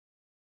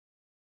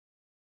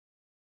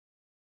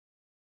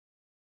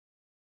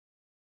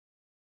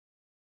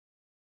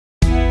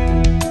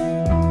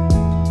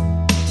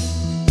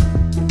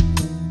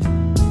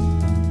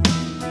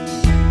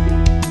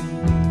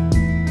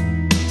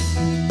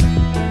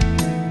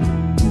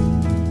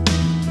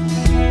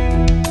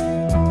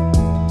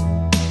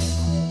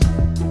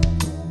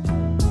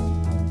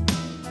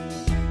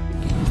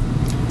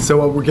So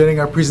while we're getting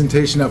our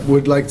presentation up,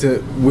 would like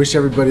to wish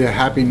everybody a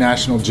happy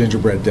National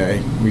Gingerbread Day.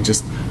 We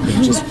just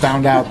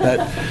found out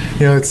that,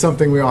 you know, it's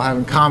something we all have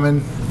in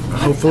common.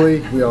 Hopefully,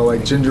 we all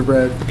like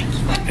gingerbread.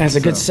 As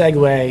a good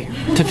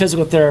segue to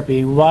physical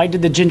therapy, why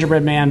did the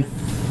gingerbread man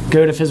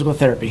go to physical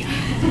therapy?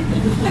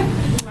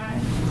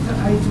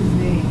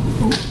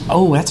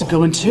 Oh, that's a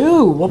good one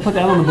too. We'll put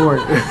that on the board.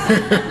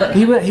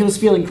 He was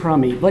feeling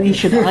crummy, but he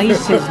should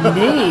ice his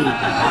knee.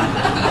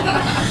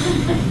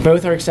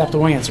 Both are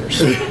acceptable answers.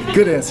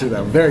 Good answer,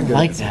 though. Very good. I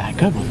like that.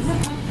 Good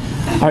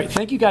one. All right.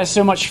 Thank you guys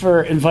so much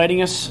for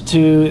inviting us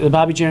to the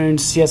Bobby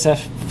Jones CSF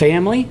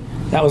family.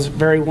 That was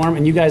very warm,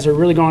 and you guys are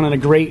really going in a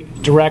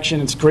great direction.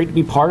 It's great to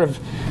be part of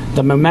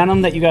the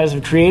momentum that you guys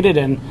have created,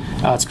 and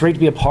it's great to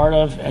be a part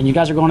of, and you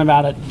guys are going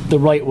about it the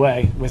right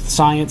way with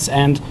science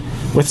and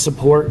with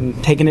support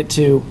and taking it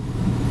to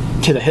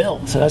the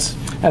hill. So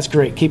that's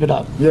great. Keep it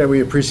up. Yeah, we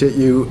appreciate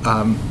you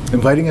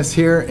inviting us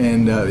here,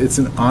 and it's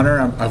an honor.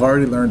 I've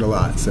already learned a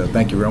lot, so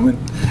thank you, Roman.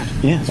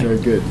 Yeah. It's very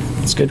good.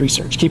 It's good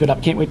research. Keep it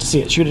up. Can't wait to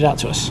see it. Shoot it out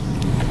to us.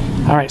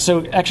 All right,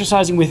 so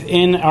exercising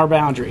within our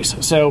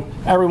boundaries. So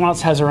everyone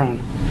else has their own.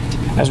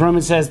 As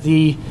Roman says,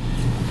 the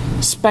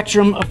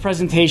spectrum of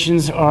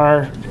presentations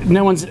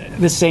no one's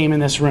the same in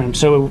this room.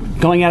 So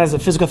going out as a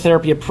physical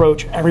therapy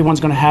approach,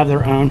 everyone's going to have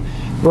their own.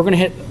 We're going to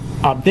hit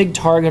a big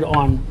target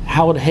on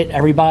how to hit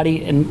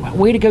everybody, and a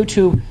way to go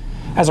to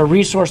as a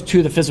resource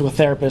to the physical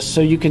therapist,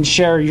 so you can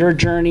share your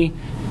journey,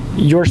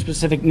 your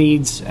specific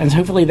needs, and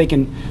hopefully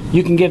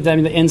you can give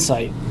them the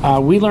insight.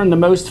 We learn the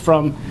most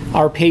from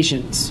our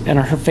patients and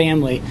her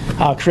family,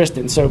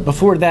 Kristen. So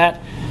before that,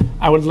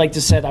 I would like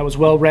to say I was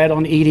well read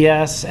on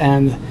EDS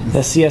and the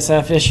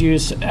CSF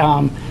issues.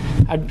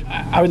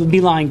 I would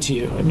be lying to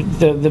you.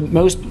 The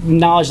most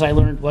knowledge that I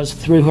learned was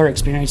through her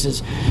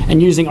experiences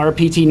and using our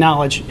PT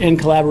knowledge in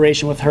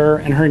collaboration with her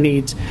and her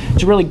needs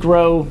to really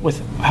grow with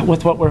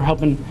what we're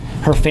helping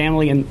her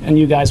family and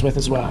you guys with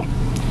as well.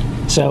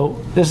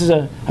 So this is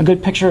a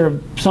good picture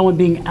of someone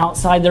being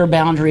outside their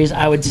boundaries,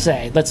 I would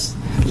say.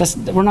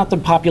 We're not the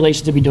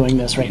population to be doing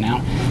this right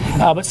now.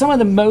 But some of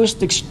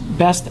the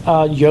best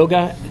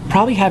yoga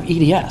probably have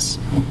EDS.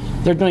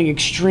 They're doing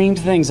extreme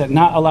things that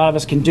not a lot of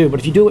us can do. But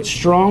if you do it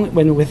strong,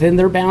 within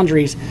their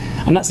boundaries,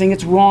 I'm not saying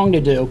it's wrong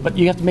to do, but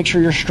you have to make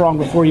sure you're strong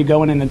before you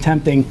go in and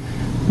attempting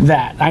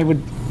that. I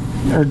would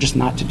urge just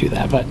not to do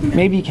that, but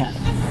maybe you can.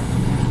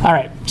 All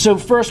right, so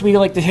first we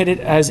like to hit it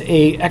as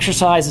a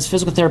exercise, as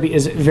physical therapy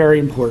is very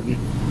important.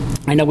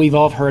 I know we've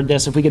all heard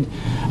this. If we could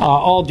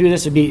all do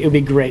this, it would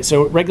be great.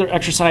 So regular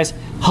exercise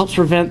helps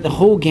prevent the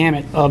whole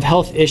gamut of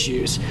health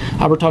issues.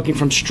 We're talking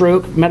from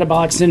stroke,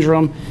 metabolic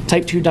syndrome,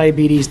 type 2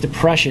 diabetes,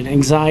 depression,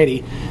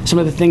 anxiety, some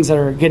of the things that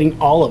are getting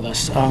all of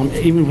us,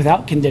 even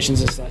without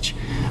conditions as such,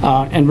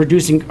 and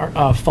reducing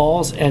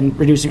falls and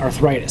reducing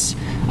arthritis.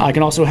 It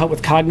can also help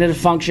with cognitive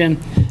function,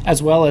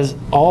 as well as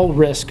all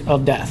risk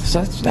of death.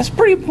 So that's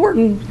pretty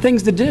important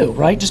things to do,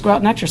 right? Just go out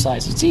and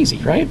exercise. It's easy,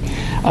 right?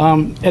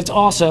 It's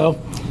also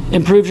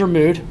improves your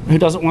mood. Who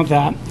doesn't want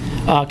that?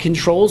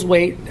 Controls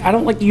weight. I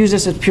don't like to use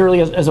this as purely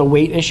as a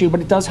weight issue, but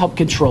it does help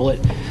control it.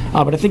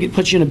 But I think it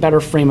puts you in a better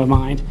frame of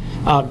mind.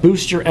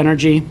 Boosts your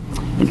energy.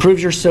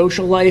 Improves your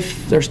social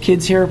life. There's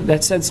kids here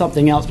that said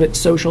something else, but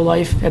social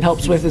life it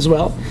helps with as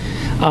well.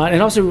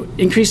 It also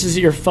increases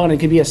your fun. It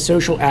can be a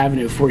social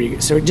avenue for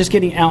you. So just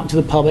getting out into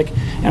the public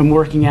and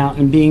working out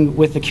and being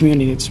with the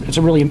community, it's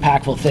a really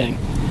impactful thing.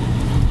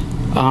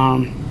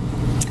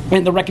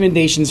 And the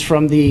recommendations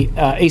from the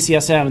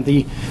ACSM,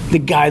 the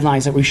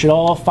guidelines that we should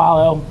all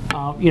follow.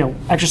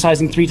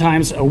 Exercising 3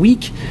 times a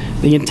week.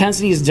 The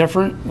intensity is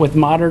different with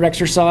moderate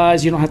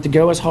exercise. You don't have to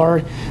go as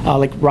hard,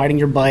 like riding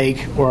your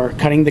bike or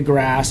cutting the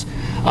grass.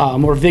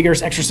 More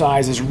vigorous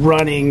exercise is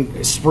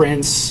running,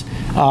 sprints,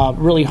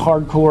 really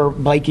hardcore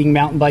biking,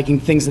 mountain biking,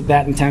 things at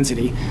that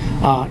intensity.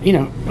 All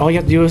you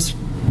have to do is,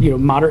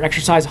 moderate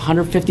exercise,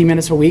 150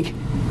 minutes a week.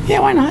 Yeah,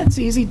 why not? It's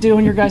easy to do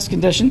in your guys'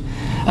 condition.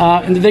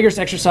 And the vigorous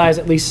exercise,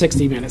 at least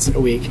 60 minutes a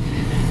week.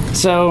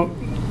 So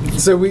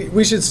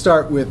we should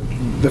start with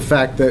the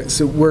fact that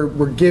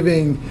we're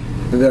giving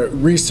the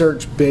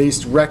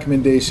research-based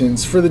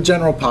recommendations for the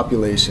general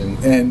population,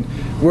 and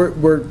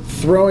we're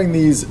throwing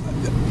these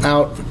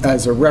out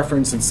as a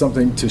reference and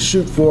something to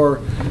shoot for.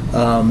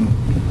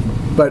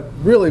 But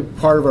really,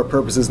 part of our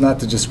purpose is not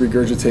to just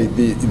regurgitate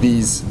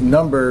these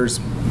numbers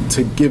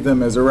to give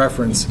them as a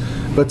reference,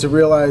 but to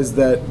realize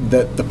that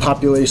the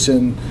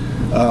population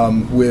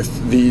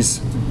with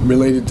these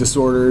related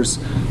disorders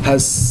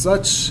has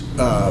such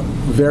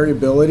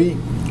variability,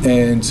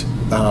 and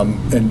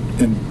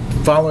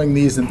following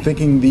these and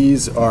thinking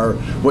these are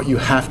what you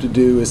have to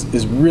do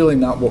is really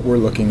not what we're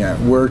looking at.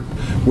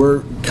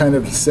 We're kind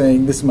of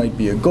saying this might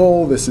be a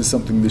goal, this is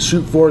something to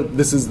shoot for,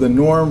 this is the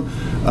norm,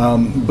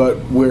 but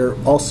we're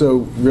also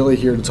really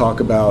here to talk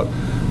about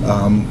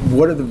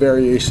what are the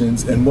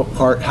variations and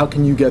how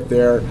can you get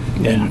there,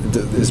 and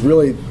is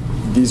really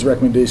these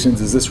recommendations,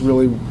 is this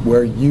really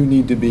where you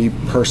need to be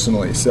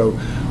personally? So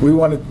we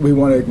want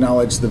to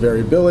acknowledge the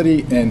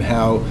variability and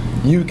how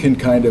you can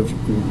kind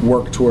of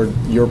work toward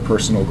your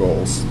personal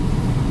goals.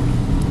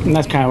 And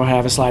that's kind of what I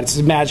have a slide. It's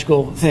a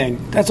magical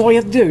thing. That's all you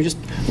have to do. Just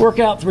work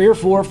out 3 or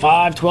 4,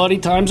 5, 20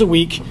 times a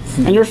week,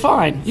 and you're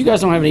fine. You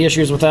guys don't have any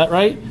issues with that,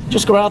 right?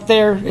 Just go out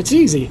there. It's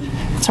easy.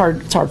 It's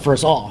hard for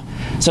us all.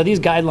 So these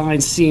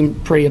guidelines seem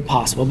pretty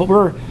impossible, but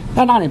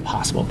they're not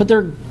impossible, but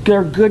they're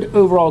good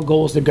overall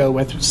goals to go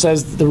with,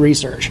 says the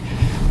research.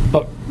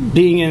 But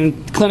being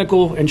in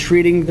clinical and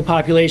treating the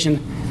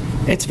population,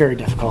 it's very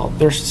difficult.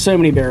 There's so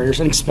many barriers,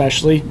 and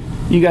especially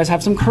you guys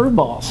have some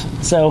curveballs.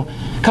 So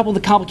a couple of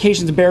the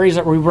complications and barriers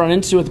that we run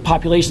into with the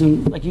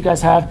population, like you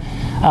guys have,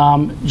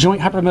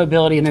 joint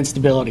hypermobility and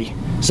instability.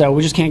 So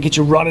we just can't get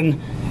you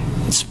running,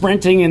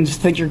 sprinting, and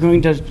think you're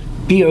going to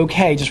be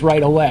okay just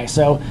right away.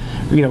 So,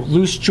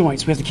 loose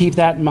joints, we have to keep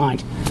that in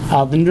mind.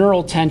 The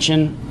neural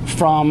tension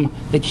from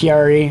the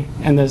Chiari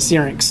and the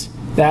syrinx,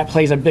 that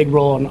plays a big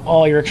role in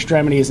all your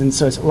extremities, and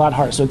so it's a lot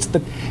harder. So it's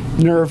the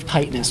nerve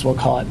tightness, we'll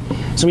call it.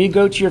 So when you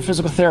go to your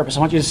physical therapist, I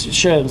want you to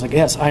show them, it's like,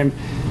 yes, I'm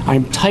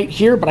tight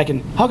here, but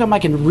how come I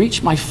can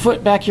reach my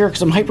foot back here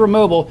because I'm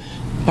hypermobile,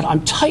 but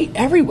I'm tight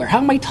everywhere? How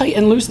am I tight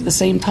and loose at the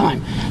same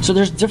time? So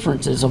there's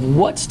differences of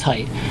what's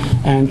tight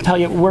and tell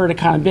you where to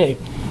kind of be.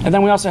 And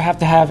then we also have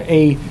to have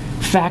a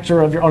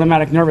factor of your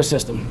automatic nervous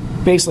system.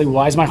 Basically,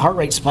 why is my heart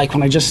rate spike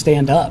when I just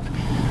stand up?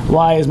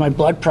 Why is my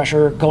blood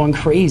pressure going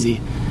crazy?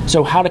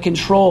 So how to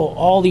control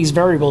all these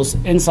variables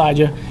inside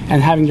you,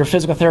 and having your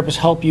physical therapist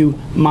help you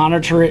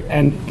monitor it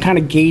and kind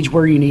of gauge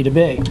where you need to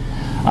be.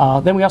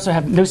 Then we also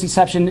have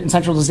nociception and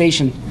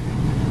centralization.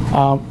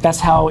 That's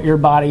how your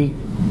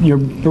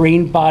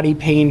brain-body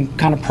pain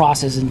kind of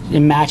process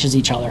and matches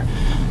each other.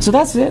 So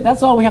that's it.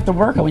 That's all we have to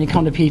work on when you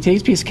come to PT.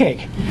 It's a piece of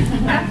cake.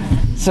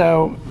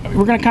 So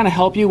we're going to kind of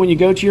help you when you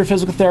go to your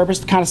physical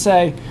therapist to kind of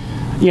say,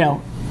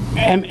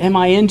 am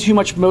I in too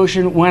much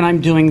motion when I'm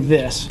doing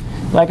this?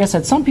 Like I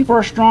said, some people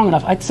are strong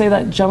enough. I'd say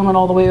that gentleman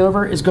all the way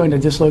over is going to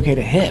dislocate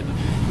a hip.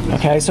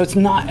 Okay, so it's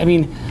not,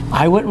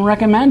 I wouldn't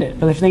recommend it,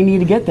 but if they need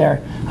to get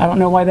there, I don't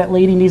know why that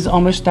lady needs to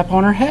almost step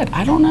on her head.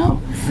 I don't know.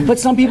 But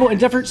some people in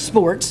different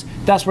sports,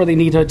 that's where they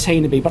need to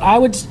attain to be. But I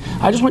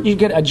just want you to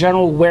get a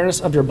general awareness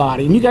of your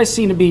body. And you guys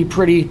seem to be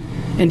pretty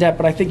in-depth,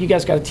 but I think you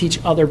guys got to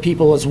teach other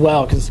people as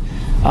well, because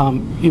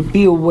you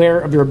be aware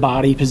of your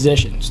body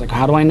positions. Like,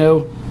 how do I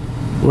know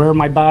where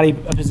my body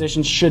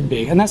position should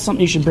be? And that's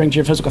something you should bring to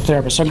your physical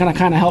therapist. So I'm going to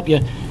kind of help you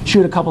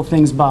shoot a couple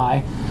things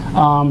by.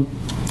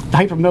 The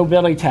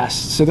hypermobility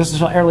test. So this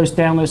is what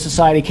Ehlers-Danlos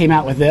Society came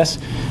out with this.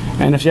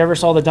 And if you ever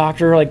saw the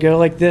doctor go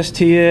like this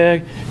to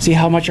you, see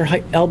how much your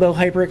elbow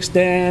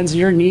hyperextends,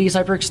 your knees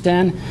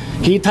hyperextend.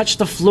 Can you touch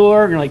the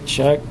floor? And you're like,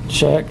 check,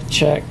 check,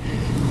 check.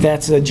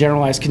 That's a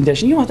generalized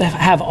condition. You don't have to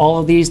have all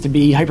of these to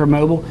be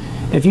hypermobile.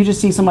 If you just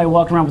see somebody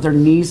walking around with their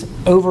knees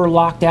over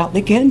locked out,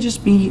 they can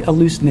just be a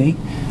loose knee.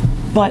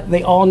 But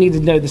they all need to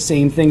know the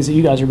same things that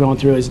you guys are going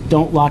through is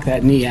don't lock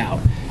that knee out.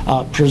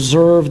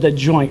 Preserve the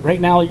joint. Right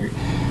now,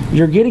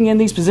 you're getting in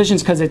these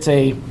positions because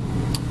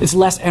it's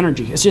less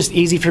energy. It's just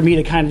easy for me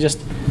to kind of just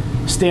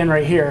stand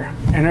right here.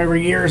 And over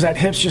years, that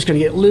hip's just going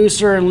to get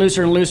looser and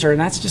looser and looser,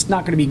 and that's just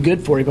not going to be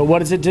good for you. But what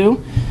does it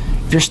do?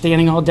 If you're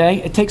standing all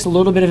day, it takes a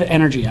little bit of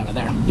energy out of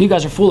there. You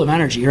guys are full of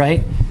energy,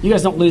 right? You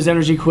guys don't lose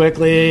energy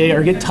quickly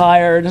or get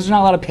tired. There's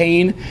not a lot of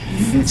pain.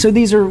 So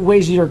these are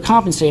ways you're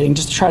compensating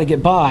just to try to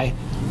get by,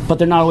 but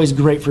they're not always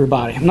great for your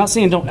body. I'm not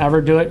saying don't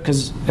ever do it,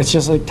 because it's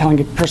just like telling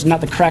a person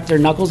not to crack their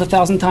knuckles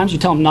 1,000 times. You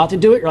tell them not to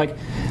do it, you're like,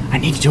 I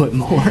need to do it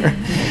more.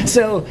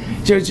 So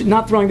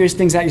not throwing those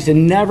things at you to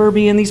never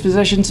be in these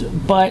positions,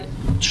 but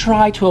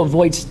try to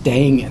avoid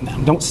staying in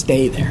them. Don't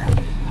stay there.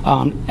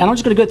 And I'm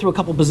just going to go through a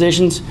couple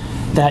positions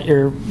that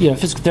your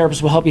physical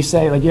therapist will help you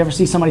say. Like, you ever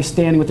see somebody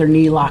standing with their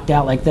knee locked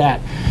out like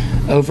that?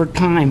 Over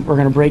time, we're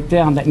going to break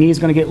down. That knee is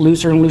going to get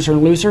looser and looser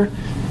and looser.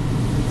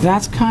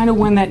 That's kind of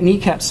when that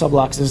kneecap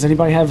sublocks. Does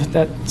anybody have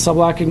that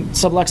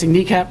subluxing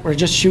kneecap where it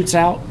just shoots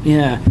out?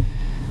 Yeah.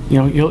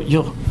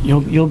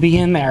 You'll be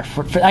in there.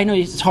 I know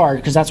it's hard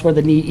because that's where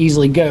the knee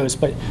easily goes,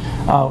 but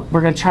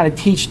we're going to try to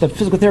teach, the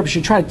physical therapist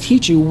should try to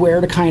teach you where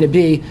to kind of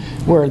be,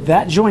 where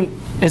that joint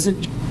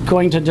isn't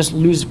going to just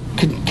lose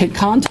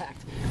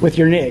contact with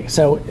your knee.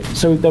 So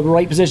the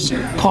right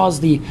position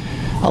cause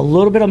a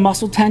little bit of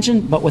muscle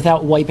tension, but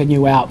without wiping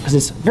you out, because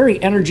it's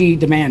very energy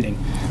demanding.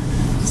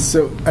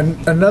 So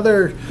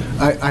another,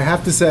 I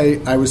have to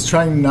say, I was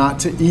trying not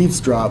to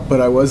eavesdrop,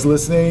 but I was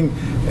listening,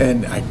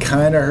 and I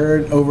kind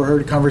of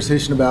overheard a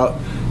conversation about,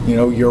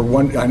 your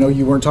one. I know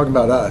you weren't talking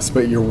about us,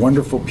 but your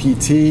wonderful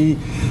PT.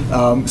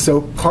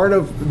 So part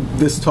of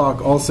this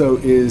talk also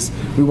is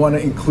we want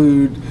to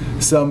include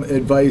some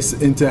advice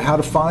into how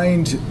to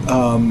find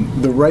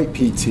the right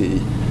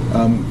PT.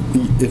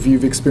 If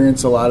you've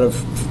experienced a lot of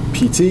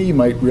PT, you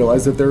might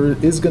realize that there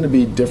is going to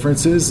be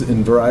differences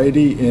in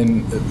variety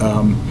in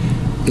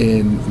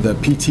the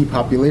PT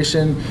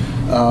population,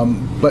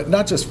 but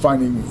not just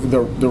finding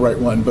the right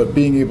one, but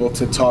being able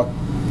to talk.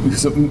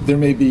 So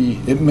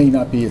it may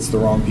not be it's the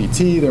wrong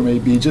PT. There may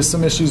be just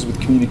some issues with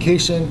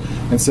communication,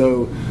 and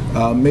so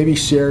maybe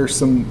share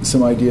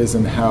some ideas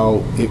on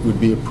how it would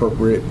be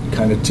appropriate,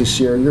 kind of to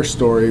share your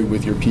story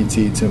with your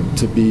PT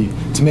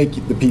to make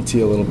the PT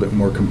a little bit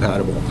more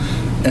compatible.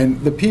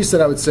 And the piece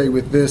that I would say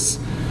with this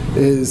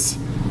is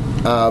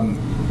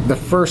the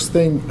first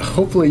thing,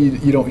 hopefully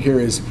you don't hear,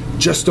 is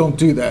just don't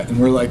do that. And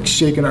we're like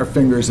shaking our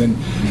fingers. And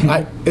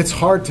it's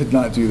hard to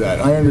not do that.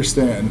 I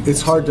understand.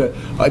 It's hard to,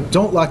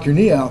 don't lock your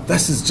knee out.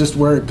 This is just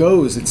where it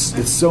goes.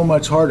 It's so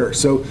much harder.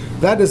 So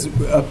that is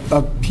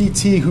a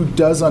PT who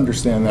does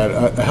understand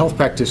that, a health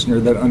practitioner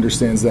that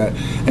understands that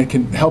and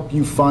can help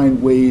you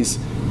find ways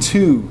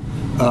to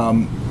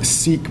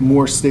seek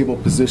more stable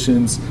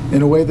positions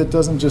in a way that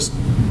doesn't just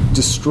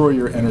destroy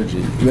your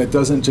energy, that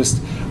doesn't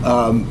just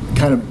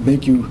kind of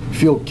make you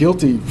feel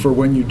guilty for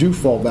when you do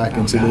fall back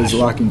into those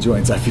locking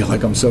joints. I feel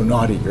like I'm so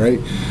naughty, right?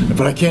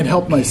 But I can't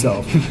help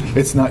myself.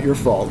 It's not your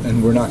fault,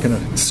 and we're not going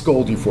to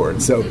scold you for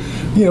it. So,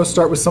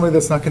 start with somebody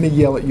that's not going to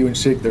yell at you and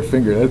shake their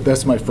finger.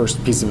 That's my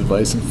first piece of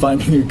advice in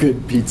finding a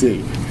good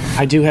PT.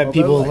 I do have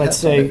people, let's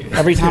say,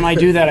 every time I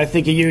do that, I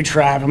think of you,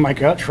 Trav. I'm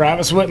like, oh,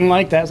 Travis wouldn't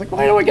like that. I was like,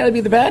 why do I got to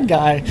be the bad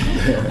guy?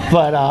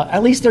 But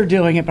at least they're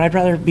doing it, but I'd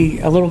rather be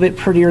a little bit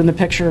prettier in the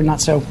picture and not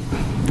so,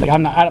 like,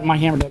 I'm not out of my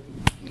hammer to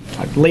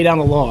lay down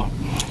the law.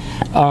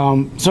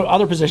 So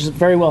other positions,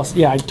 very well,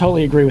 yeah, I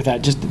totally agree with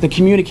that. Just the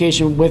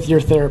communication with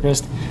your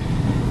therapist.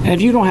 And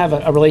if you don't have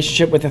a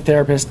relationship with a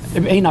therapist,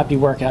 it may not be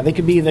working out. They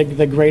could be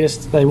the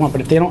greatest they want,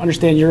 but if they don't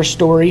understand your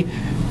story,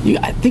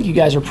 I think you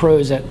guys are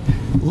pros at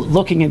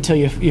looking until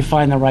you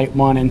find the right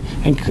one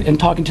and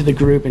talking to the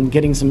group and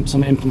getting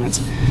some implements.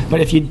 But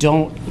if you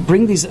don't,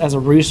 bring these as a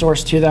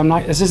resource to them.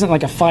 This isn't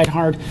like a fight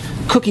hard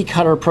cookie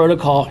cutter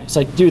protocol. It's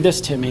like, do this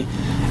to me.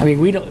 I mean,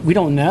 we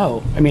don't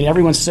know. I mean,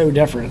 everyone's so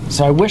different.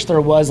 So I wish there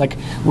was like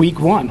week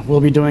 1,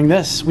 we'll be doing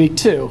this, week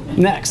 2,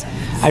 next.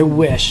 I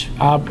wish.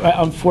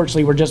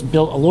 Unfortunately, we're just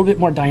built a little bit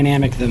more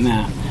dynamic than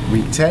that.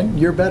 Week 10,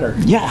 you're better.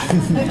 Yeah.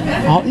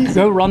 I'll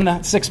go run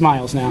that 6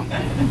 miles now.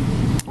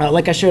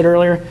 Like I showed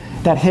earlier,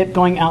 that hip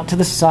going out to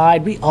the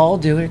side, we all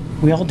do it.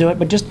 We all do it,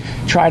 but just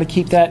try to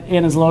keep that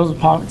in as low as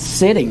possible.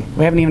 Sitting.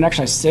 We haven't even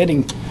exercised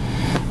sitting.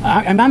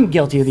 I'm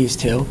guilty of these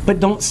too,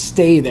 but don't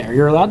stay there.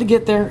 You're allowed to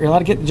get there. You're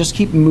allowed to just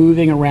keep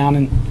moving around,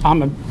 and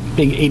I'm a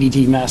big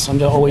ADD mess. I'm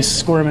just always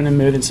squirming and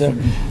moving, so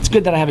it's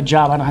good that I have a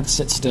job. I don't have to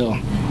sit still.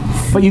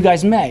 But you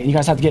guys may. You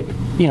guys have to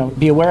get,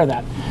 be aware of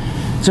that.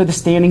 So the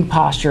standing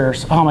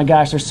postures, oh my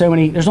gosh, there's so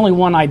many. There's only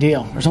one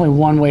ideal. There's only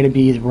one way to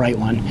be the right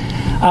one.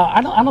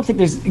 I don't think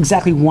there's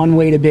exactly one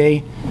way to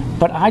be,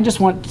 but I just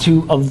want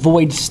to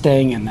avoid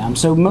staying in them.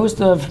 So most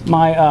of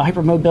my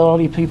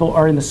hypermobility people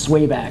are in the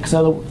sway back.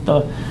 So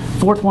the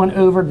fourth one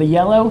over, the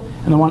yellow,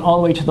 and the one all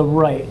the way to the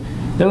right.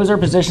 Those are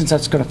positions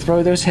that's going to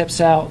throw those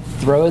hips out,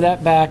 throw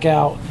that back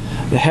out,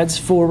 the head's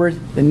forward,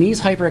 the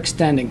knees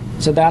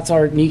hyperextending. So that's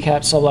our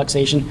kneecap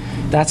subluxation.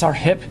 That's our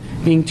hip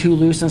being too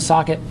loose in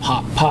socket.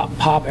 Pop, pop,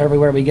 pop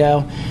everywhere we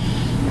go.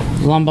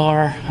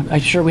 Lumbar. I'm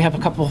sure we have a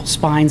couple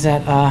spines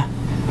that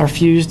are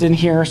fused in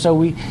here.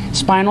 So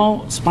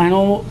spinal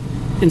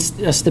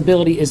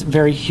stability is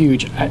very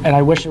huge. And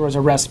I wish there was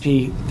a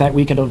recipe that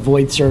we could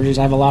avoid surgeries.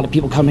 I have a lot of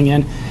people coming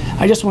in.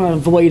 I just want to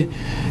avoid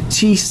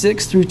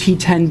T6 through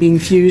T10 being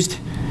fused.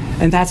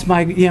 And that's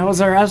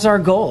that's our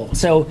goal.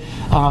 So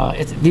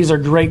these are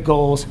great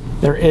goals.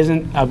 There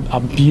isn't a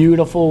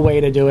beautiful way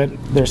to do it.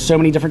 There's so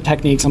many different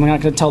techniques. I'm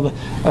not going to tell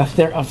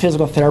a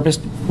physical therapist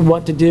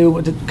what to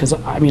do, because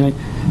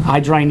I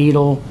dry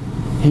needle.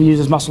 He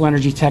uses muscle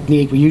energy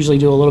technique. We usually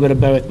do a little bit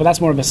of both, but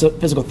that's more of a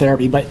physical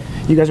therapy. But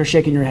you guys are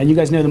shaking your head. You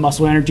guys know the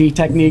muscle energy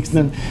techniques,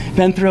 and then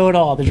been through it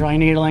all, the dry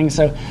needling.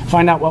 So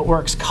find out what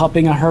works.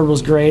 Cupping, I heard,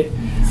 was great.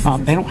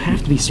 They don't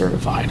have to be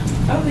certified.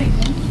 Oh, they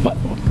can. But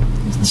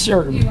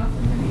sure.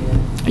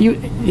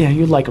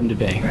 You'd like them to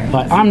be, right.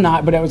 But I'm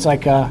not. But it was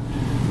like I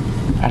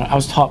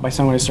was taught by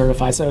someone who's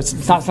certified, so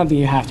it's not something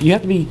you have to. You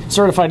have to be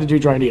certified to do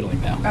dry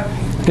needling now,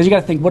 because you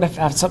got to think, what if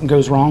something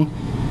goes wrong?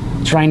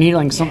 Dry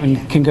needling,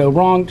 something can go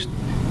wrong.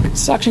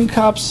 Suction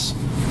cups,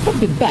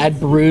 bad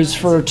bruise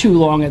for too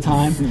long a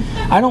time.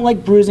 I don't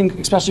like bruising,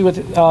 especially with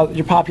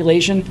your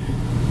population.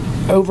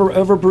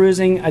 Over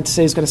bruising, I'd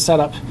say, is going to set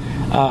up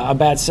a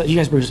bad set. You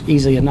guys bruise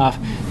easily enough.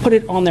 Put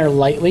it on there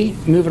lightly,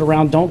 move it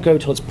around. Don't go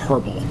till it's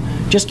purple.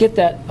 Just get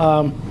that.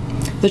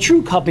 The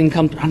true cupping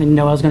comes. I didn't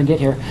know I was going to get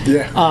here.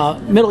 Yeah.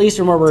 Middle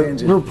Eastern, where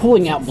we're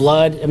pulling out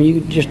blood. I mean,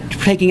 you're just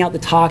taking out the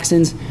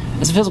toxins.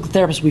 As a physical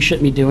therapist, we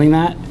shouldn't be doing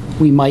that.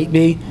 We might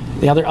be.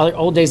 The other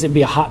old days, it'd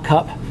be a hot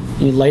cup.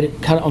 You light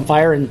it, cut it on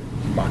fire, and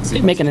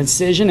make an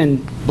incision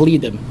and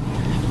bleed them.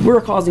 We're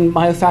causing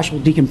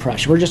myofascial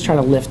decompression. We're just trying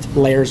to lift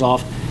layers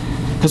off.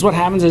 Because what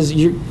happens is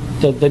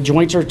the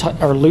joints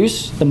are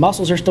loose, the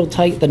muscles are still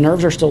tight, the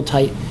nerves are still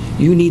tight.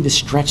 You need to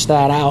stretch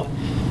that out.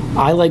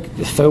 I like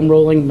foam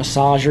rolling,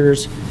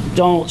 massagers.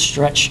 Don't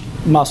stretch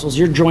muscles.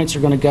 Your joints are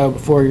going to go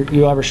before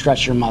you ever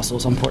stretch your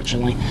muscles,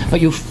 unfortunately.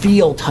 But you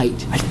feel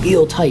tight. I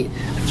feel tight.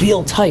 I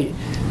feel tight.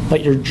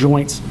 But your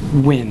joints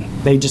win.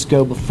 They just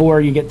go before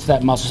you get to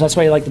that muscle. So that's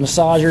why you like the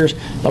massagers,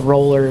 the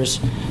rollers,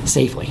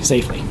 safely.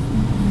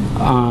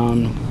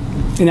 And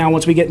now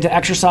once we get into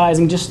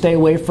exercising, just stay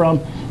away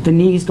from the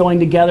knees going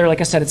together.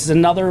 Like I said, it's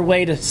another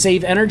way to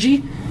save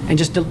energy and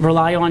just to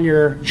rely on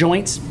your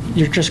joints.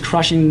 You're just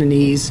crushing the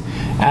knees.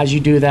 As you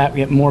do that, we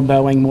get more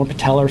bowing, more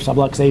patellar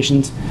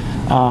subluxations.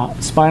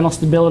 Spinal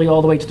stability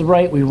all the way to the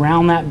right. We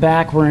round that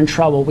back, we're in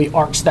trouble. We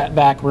arch that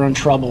back, we're in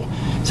trouble.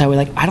 So we're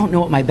like, I don't know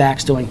what my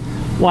back's doing.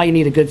 Well, you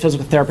need a good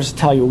physical therapist to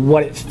tell you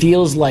what it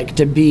feels like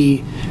to be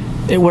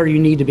where you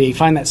need to be.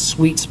 Find that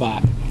sweet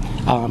spot.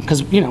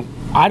 Because, you know,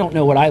 I don't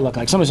know what I look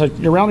like. Somebody's like,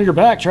 you're rounding your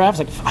back, Travis.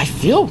 Like, I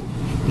feel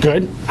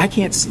good.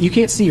 You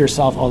can't see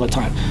yourself all the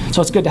time.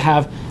 So it's good to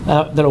have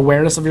that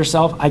awareness of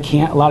yourself. I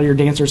can't. A lot of your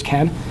dancers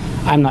can.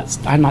 I'm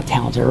not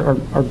talented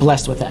or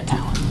blessed with that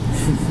talent.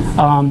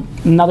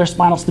 Another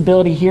spinal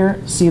stability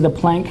here. See the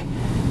plank.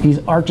 He's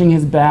arching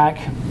his back.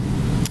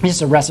 It's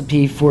just a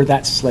recipe for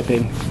that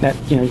slipping. That,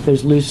 you know,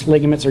 those loose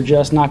ligaments are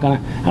just not gonna.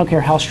 I don't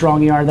care how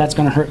strong you are. That's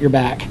gonna hurt your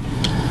back.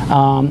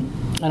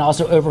 And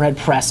also overhead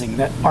pressing,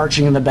 that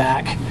arching in the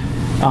back.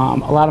 A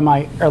lot of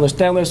my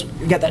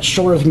Ehlers-Danlos, got that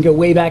shoulder that can go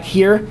way back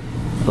here.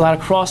 A lot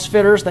of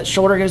CrossFitters, that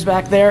shoulder goes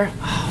back there.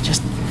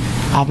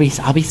 I'll be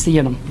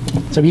seeing them.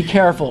 So be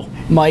careful,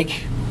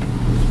 Mike.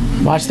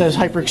 Watch those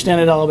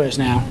hyperextended elbows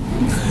now.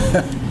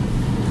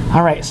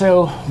 All right,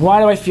 so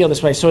why do I feel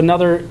this way? So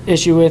another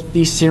issue with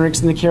the syrinx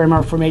and the Chiari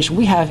malformation,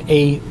 we have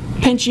a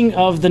pinching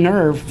of the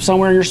nerve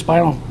somewhere in your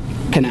spinal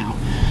canal.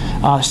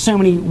 So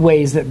many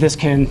ways that this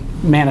can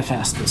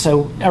manifest.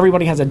 So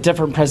everybody has a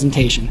different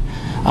presentation.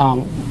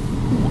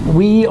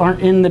 We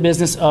aren't in the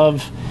business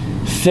of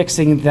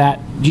fixing that.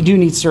 You do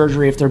need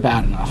surgery if they're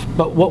bad enough.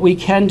 But what we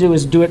can do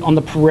is do it on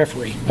the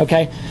periphery,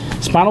 okay?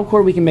 Spinal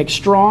cord we can make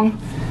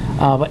strong,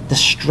 but to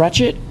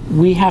stretch it,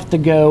 we have to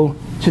go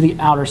to the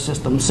outer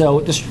system.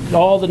 So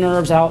all the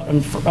nerves out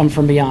and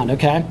from beyond,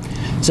 okay?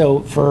 So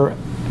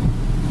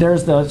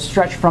there's the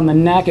stretch from the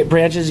neck, it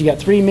branches, you got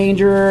 3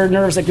 major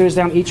nerves that goes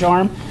down each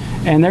arm,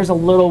 and there's a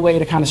little way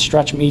to kind of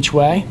stretch them each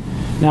way.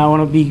 Now I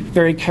want to be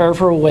very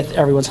careful with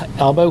everyone's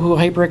elbow who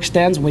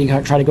hyperextends when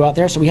you try to go out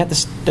there. So we have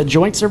the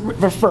joints are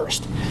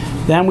first.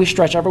 Then we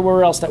stretch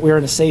everywhere else that we're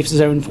in a safe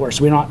zone for,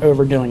 so we're not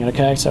overdoing it,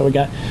 okay? So we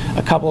got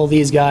a couple of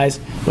these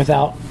guys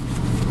without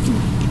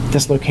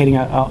dislocating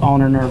an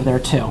ulnar nerve there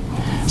too.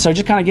 So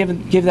just kind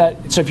of give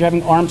that, so if you're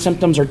having arm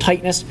symptoms or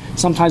tightness,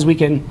 sometimes we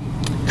can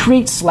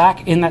create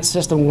slack in that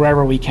system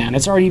wherever we can.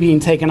 It's already being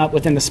taken up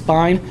within the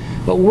spine,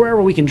 but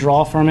wherever we can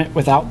draw from it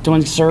without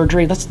doing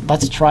surgery,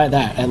 let's try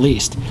that at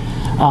least.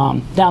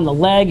 Down the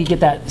leg, you get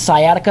that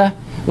sciatica.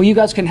 Well, you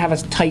guys can have a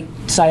tight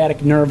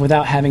sciatic nerve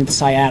without having the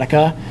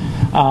sciatica.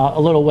 A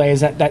little way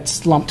is that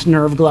slumped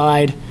nerve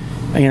glide.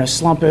 You know,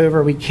 slump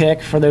over, we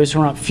kick. For those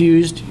who are not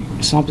fused,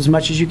 slump as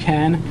much as you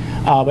can.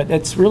 But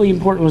that's really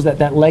important was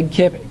that leg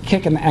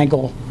kick and the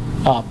ankle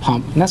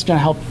pump. And that's going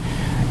to help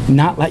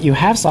not let you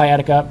have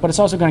sciatica, but it's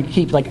also going to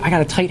keep, like, I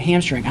got a tight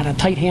hamstring.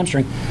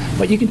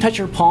 But you can touch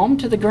your palm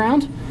to the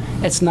ground.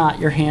 It's not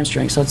your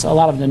hamstring. So it's a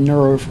lot of the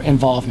nerve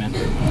involvement.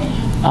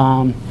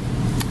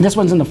 This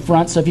one's in the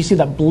front, so if you see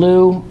that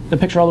blue, the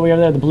picture all the way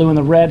over there, the blue and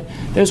the red,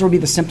 those will be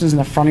the symptoms in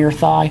the front of your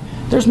thigh.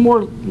 There's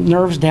more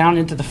nerves down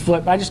into the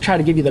foot, but I just try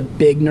to give you the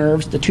big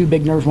nerves, the 2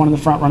 big nerves, one in the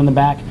front, one in the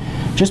back.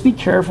 Just be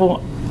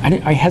careful.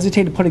 I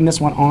hesitated putting this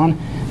one on,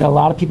 that a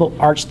lot of people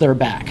arch their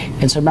back.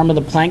 And so remember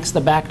the planks,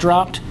 the back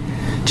dropped?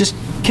 Just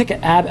kick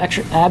an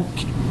extra ab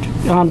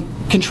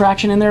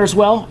contraction in there as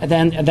well, and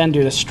then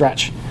do the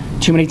stretch.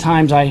 Too many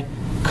times I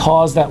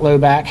cause that low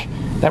back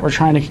that we're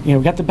trying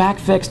to, get the back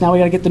fixed. Now we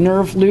got to get the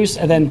nerve loose,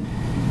 and then,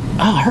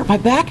 I hurt my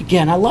back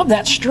again. I love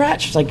that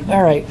stretch. It's like,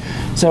 all right.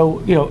 So,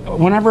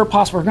 whenever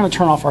possible, we're going to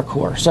turn off our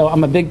core. So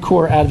I'm a big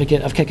core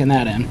advocate of kicking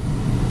that in.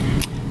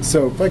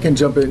 So if I can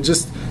jump in,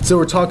 so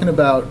we're talking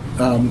about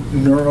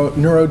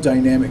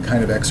neurodynamic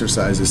kind of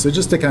exercises. So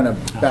just to kind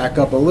of back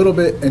up a little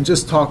bit and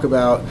just talk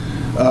about,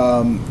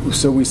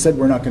 so we said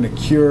we're not going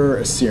to cure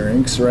a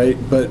syrinx, right?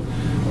 But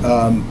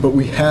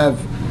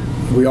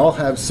we all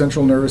have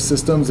central nervous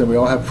systems and we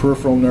all have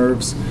peripheral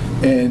nerves,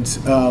 and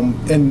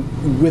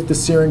with the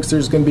syrinx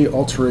there's going to be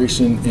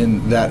alteration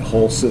in that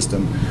whole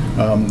system.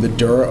 The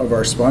dura of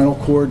our spinal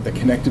cord, the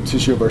connective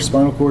tissue of our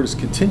spinal cord, is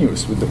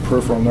continuous with the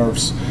peripheral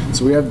nerves.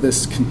 So we have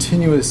this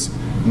continuous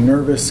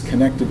nervous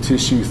connective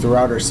tissue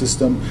throughout our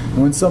system,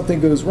 and when something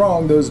goes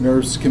wrong, those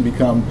nerves can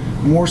become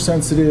more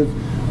sensitive,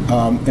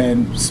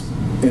 and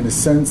in a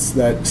sense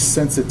that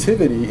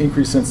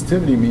increased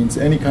sensitivity means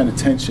any kind of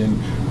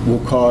tension will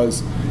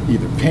cause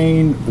either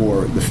pain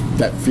or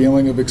that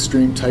feeling of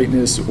extreme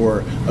tightness or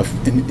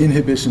an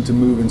inhibition to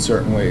move in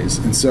certain ways.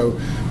 And so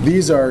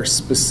these are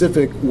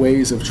specific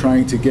ways of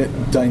trying to get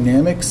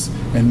dynamics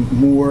and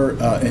more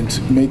and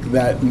to make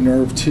that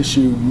nerve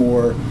tissue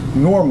more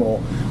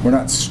normal. We're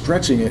not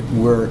stretching it,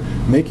 we're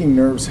making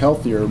nerves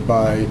healthier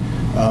by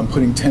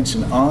putting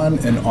tension on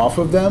and off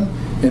of them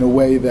in a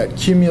way that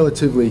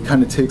cumulatively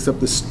kind of takes up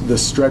the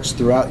stretch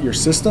throughout your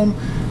system.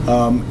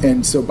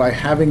 And so by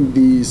having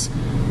these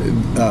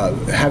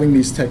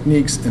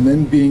techniques and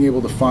then being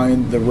able to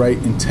find the right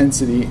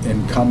intensity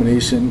and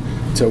combination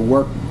to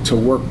work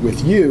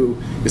with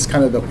you is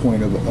kind of the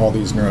point of all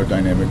these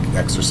neurodynamic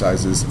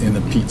exercises in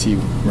the PT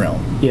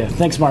realm. Yeah,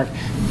 thanks, Mark.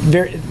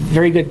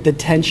 very good the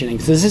tensioning.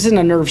 So this isn't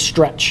a nerve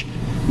stretch.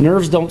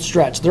 Nerves don't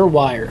stretch, they're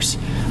wires.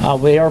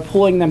 They are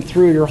pulling them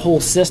through your whole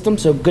system,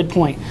 so good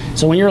point.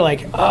 So when you're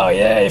like, oh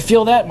yeah, I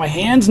feel that, my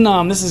hand's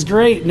numb, this is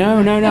great.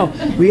 No, no, no,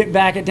 we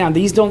back it down.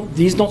 These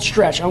don't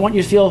stretch. I want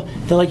you to feel,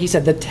 like you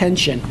said, the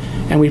tension.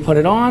 And we put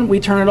it on, we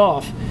turn it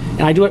off.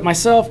 And I do it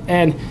myself,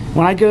 and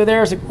when I go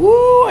there, it's like,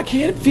 ooh, I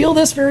can't feel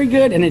this very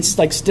good, and it's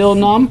like still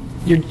numb.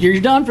 You're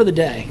done for the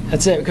day.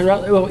 That's it,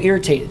 because it will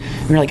irritate.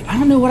 And you're like, I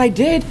don't know what I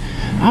did.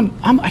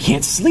 I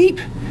can't sleep.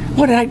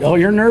 What did I? Oh,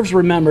 your nerves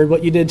remembered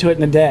what you did to it in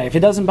the day. If it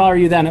doesn't bother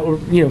you then, it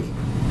will,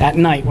 at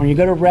night when you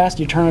go to rest,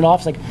 you turn it off.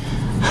 It's like,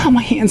 oh,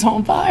 my hand's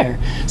on fire.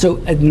 So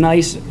a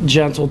nice,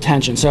 gentle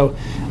tension. So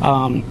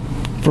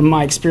from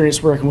my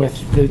experience working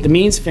with the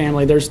Means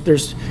family,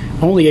 there's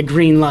only a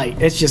green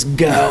light. It's just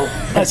go.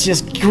 Let's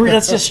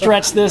just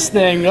stretch this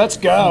thing. Let's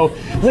go.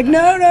 I was like,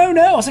 no, no,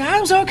 no. I was like, I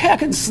was okay. I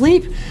couldn't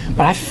sleep,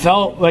 but I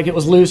felt like it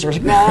was looser. I was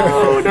like,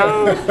 no,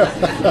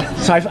 no.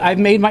 So I've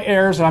made my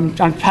errors, and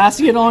I'm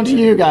passing it on to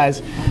you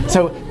guys.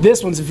 So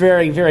this one's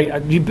very, very.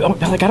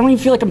 Like I don't even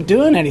feel like I'm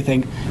doing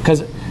anything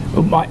because.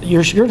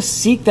 You're to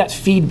seek that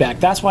feedback.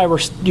 That's why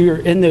you're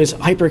in those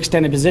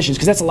hyperextended positions,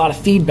 because that's a lot of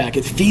feedback.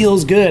 It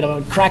feels good.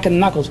 I'm cracking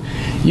knuckles.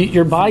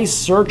 Your body's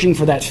searching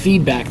for that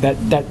feedback,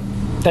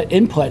 that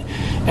input,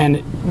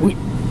 and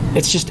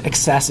it's just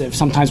excessive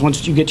sometimes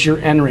once you get to your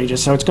end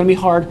ranges. So it's going to be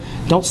hard.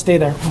 Don't stay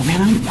there. Oh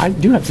man, I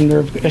do have some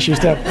nerve issues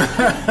too.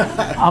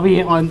 I'll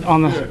be on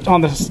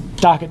the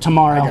docket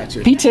tomorrow. I got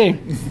you.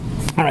 PT.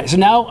 All right, so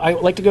now I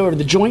like to go over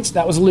the joints.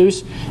 That was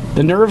loose.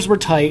 The nerves were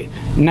tight.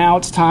 Now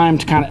it's time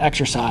to kind of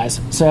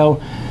exercise.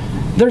 So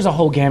there's a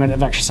whole gamut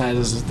of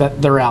exercises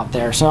that they're out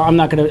there. So I'm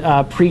not going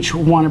to preach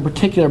one in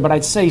particular, but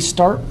I'd say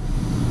start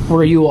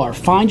where you are.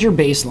 Find your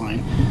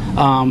baseline.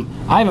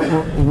 I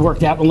haven't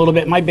worked out a little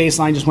bit. My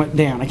baseline just went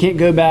down. I can't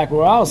go back.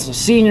 Well, I was a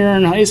senior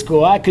in high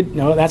school.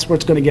 No, that's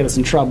what's going to get us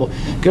in trouble.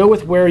 Go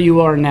with where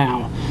you are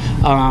now.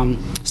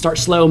 Start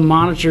slow.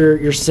 Monitor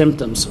your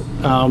symptoms.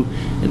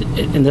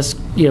 In this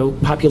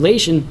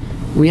population,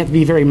 we have to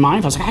be very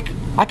mindful. Like,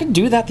 I could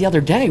do that the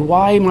other day.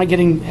 Why am I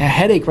getting a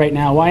headache right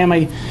now? Why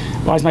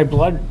is my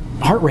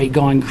heart rate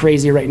going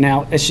crazy right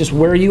now? It's just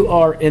where you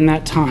are in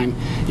that time.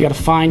 You got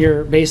to find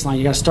your baseline.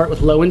 You got to start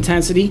with low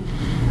intensity,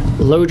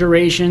 low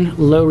duration,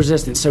 low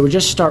resistance. So we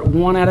just start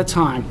one at a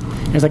time.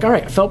 And it's like, all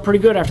right, I felt pretty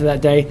good after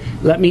that day.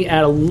 Let me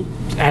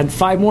add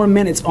 5 more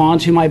minutes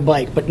onto my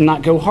bike, but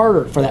not go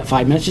harder for that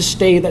 5 minutes. Just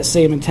stay that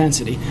same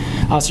intensity.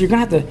 So you're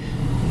gonna have to.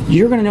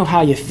 You're going to know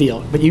how you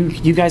feel, but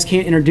you guys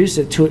can't introduce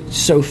it to it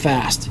so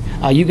fast.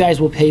 You guys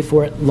will pay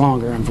for it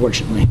longer,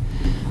 unfortunately.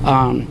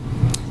 And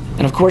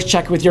of course,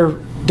 check with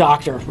your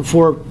doctor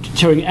before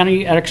doing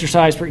any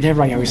exercise.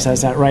 Everybody always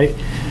says that, right?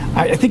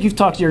 I think you've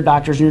talked to your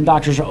doctors, and your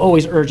doctors are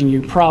always urging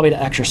you probably to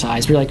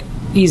exercise. You're like,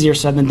 easier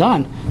said than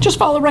done. Just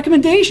follow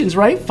recommendations,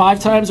 right? 5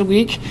 times a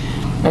week,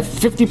 at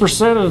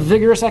 50% of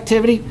vigorous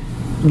activity.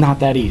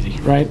 Not that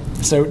easy, right?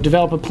 So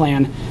develop a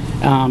plan.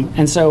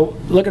 And so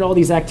look at all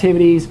these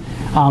activities.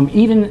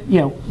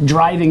 Even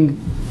driving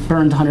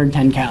burns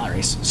 110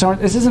 calories. So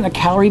this isn't a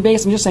calorie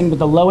base. I'm just saying, but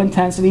the low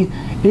intensity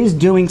is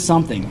doing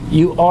something.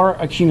 You are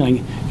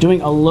accumulating,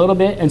 doing a little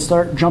bit, and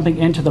start jumping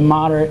into the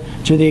moderate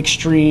to the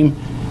extreme,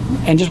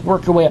 and just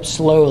work your way up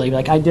slowly.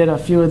 Like I did a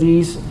few of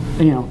these.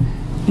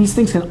 These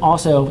things can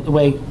also, the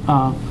way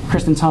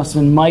Kristen's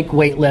husband Mike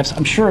weightlifts,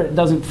 I'm sure it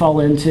doesn't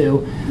fall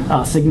into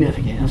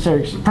significant. So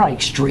it's probably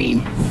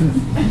extreme,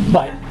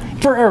 but.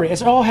 For every,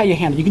 it's all how you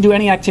handle it. You can do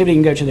any activity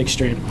and go to the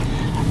extreme.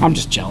 I'm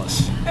just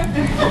jealous.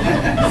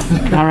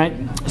 All right.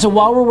 So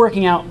while we're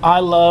working out,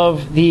 I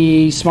love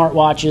the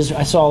smartwatches.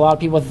 I saw a lot of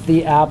people with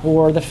the Apple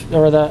or the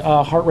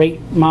heart rate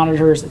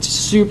monitors. It's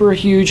super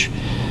huge.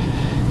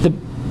 The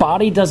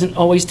body doesn't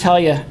always tell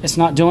you it's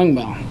not doing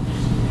well,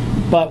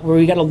 but where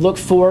we got to look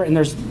for, and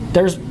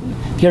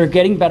they're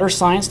getting better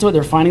science to it.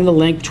 They're finding the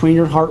link between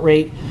your heart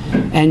rate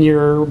and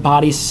your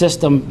body's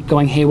system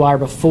going haywire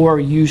before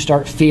you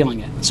start feeling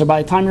it. So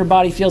by the time your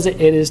body feels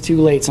it, it is too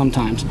late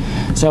sometimes.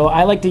 So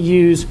I like to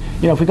use,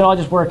 if we could all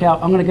just work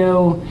out, I'm going to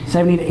go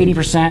 70 to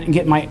 80% and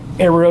get my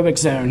aerobic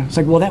zone. It's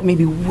like, well, that may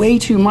be way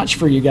too much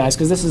for you guys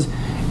because this is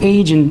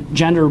age and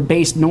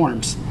gender-based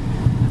norms.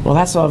 Well,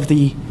 that's of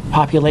the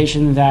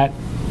population that,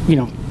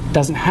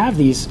 doesn't have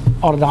these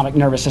autonomic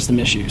nervous system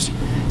issues.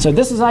 So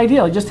this is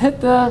ideal. Just hit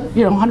the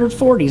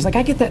 140s. Like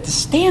I get that to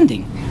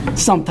standing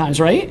sometimes,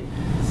 right?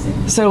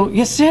 So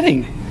you're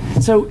sitting.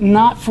 So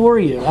not for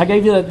you. I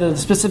gave you the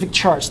specific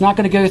charts. Not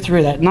going to go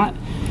through that. Not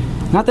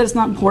that it's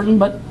not important,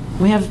 but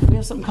we have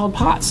something called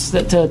POTS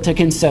to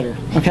consider.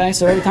 Okay,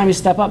 so every time you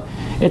step up,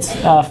 it's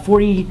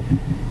 40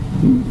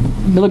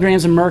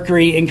 milligrams of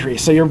mercury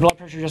increase. So your blood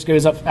pressure just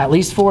goes up at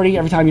least 40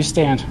 every time you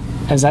stand.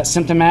 Is that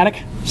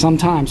symptomatic?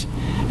 Sometimes.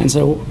 And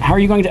so how are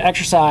you going to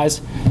exercise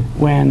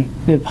when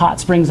the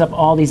POTS brings up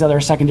all these other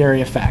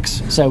secondary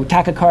effects? So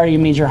tachycardia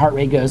means your heart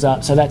rate goes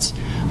up. So that's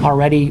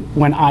already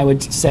when I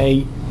would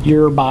say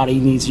your body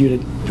needs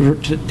you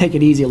to take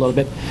it easy a little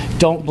bit.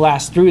 Don't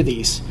blast through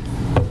these.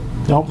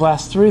 Don't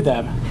blast through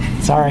them.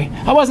 Sorry.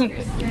 I wasn't.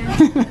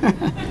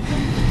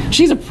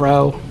 She's a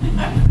pro.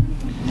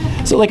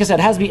 So like I said,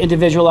 it has to be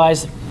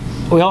individualized.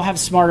 We all have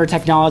smarter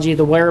technology.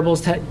 The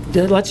wearables,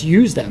 let's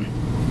use them.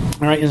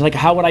 All right, it's like,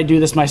 how would I do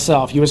this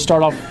myself? You would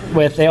start off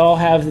with, they all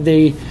have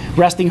the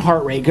resting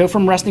heart rate. Go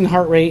from resting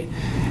heart rate,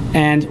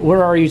 and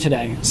where are you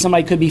today?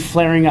 Somebody could be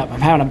flaring up. I'm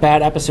having a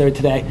bad episode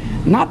today.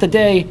 Not the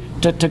day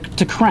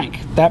to crank.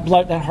 That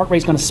heart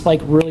rate's going to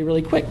spike really,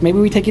 really quick. Maybe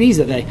we take it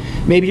easy today.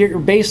 Maybe you're at your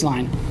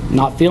baseline.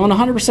 Not feeling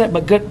 100%,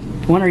 but good.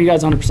 When are you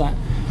guys 100%?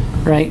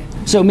 Right?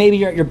 So maybe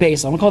you're at your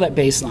baseline. We'll call that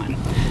baseline.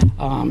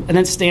 And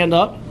then stand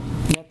up.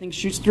 That thing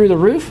shoots through the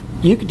roof.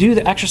 You can do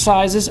the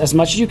exercises as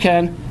much as you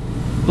can,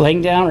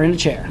 laying down or in a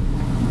chair.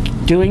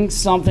 Doing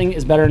something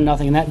is better than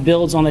nothing, and that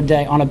builds on the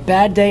day. On a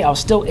bad day, I was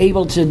still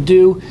able to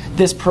do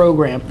this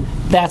program.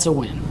 That's a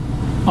win.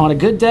 On a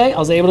good day, I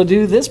was able to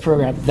do this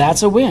program.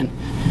 That's a win.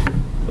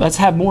 Let's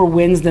have more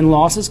wins than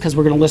losses, because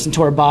we're going to listen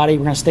to our body.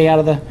 We're going to stay out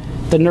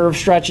of the nerve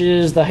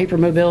stretches, the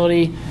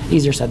hypermobility.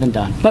 Easier said than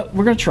done. But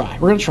we're going to try.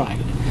 We're going to try.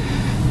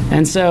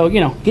 And so, you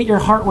know, get your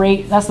heart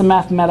rate. That's the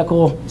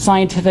mathematical,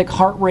 scientific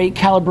heart rate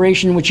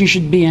calibration, which you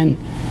should be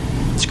in.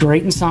 It's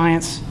great in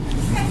science.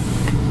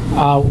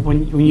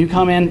 When you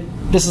come in,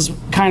 this is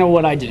kind of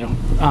what I do.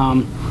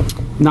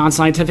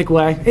 Non-scientific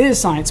way. It is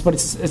science, but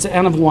it's an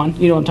N of 1.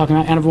 You know what I'm talking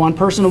about. N of 1,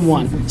 person of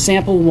 1,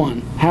 sample 1.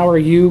 How are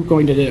you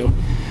going to do?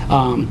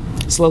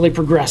 Slowly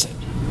progress it.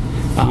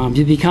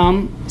 You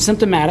become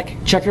symptomatic,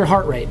 check your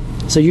heart rate.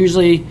 So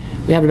usually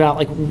we have about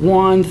like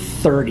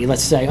 130,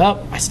 let's say.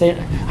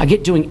 I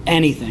get doing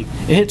anything.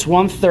 It hits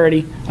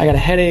 130, I got a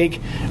headache,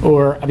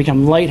 or I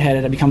become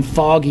lightheaded, I become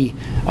foggy.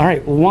 All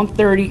right, well,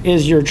 130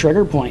 is your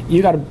trigger point.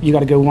 You got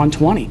to go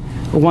 120.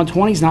 Well,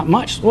 120 is not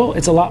much. Well,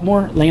 it's a lot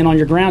more. Laying on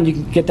your ground, you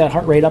can get that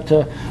heart rate up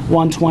to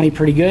 120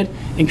 pretty good.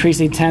 Increase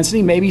the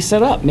intensity, maybe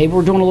sit up. Maybe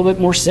we're doing a little bit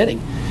more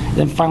sitting.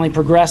 Then finally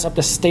progress up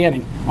to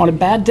standing. On a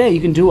bad day, you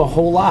can do a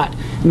whole lot.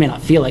 You may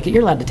not feel like it.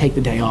 You're allowed to take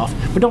the day off,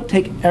 but don't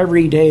take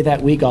every day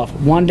that week off.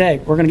 One day,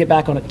 we're going to get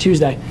back on it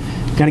Tuesday.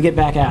 Going to get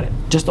back at it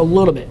just a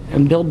little bit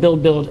and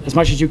build as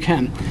much as you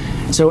can.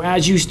 So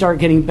as you start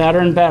getting better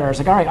and better, it's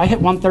like, all right, I hit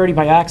 130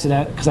 by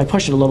accident because I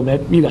pushed it a little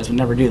bit. You guys would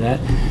never do that.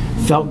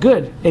 Felt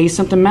good,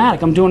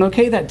 asymptomatic. I'm doing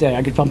okay that day.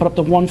 I could bump it up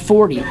to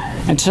 140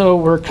 until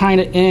we're kind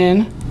of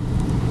in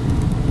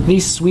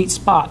these sweet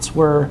spots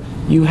where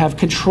you have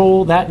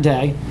control that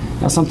day.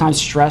 Now,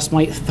 sometimes stress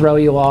might throw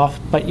you off,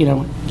 but you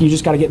know, you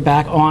just got to get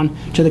back on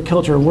to the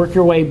kilter and work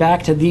your way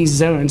back to these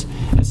zones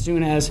as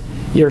soon as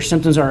your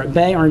symptoms are at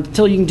bay, or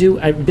until you can do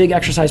a big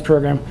exercise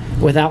program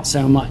without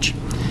so much.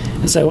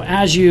 And so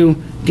as you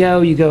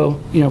go, you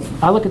know,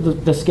 I look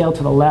at the scale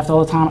to the left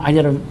all the time. I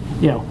did a,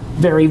 you know,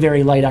 very,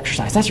 very light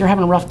exercise. That's you're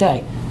having a rough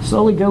day.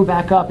 Slowly go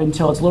back up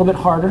until it's a little bit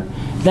harder.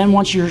 Then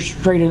once you're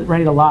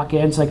ready to lock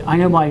in, it's like, I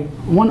know my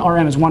 1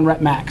 RM is 1 rep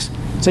max.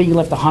 So you can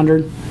lift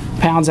 100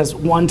 pounds as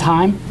one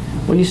time.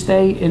 When you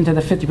stay into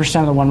the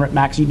 50% of the 1 rep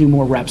max, you do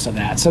more reps of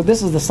that. So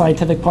this is the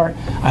scientific part.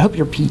 I hope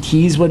your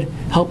PTs would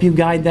help you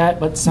guide that,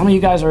 but some of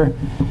you guys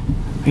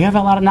you have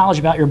a lot of knowledge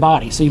about your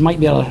body, so you might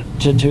be able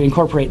to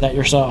incorporate that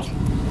yourself.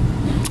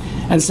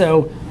 And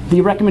so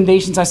the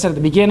recommendations I said at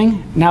the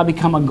beginning now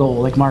become a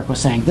goal, like Mark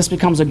was saying. This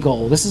becomes a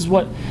goal. This is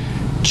what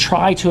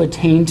try to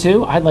attain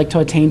to. I'd like to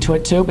attain to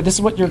it too, but this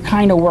is what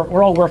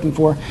we're all working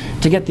for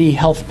to get the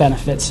health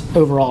benefits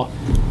overall.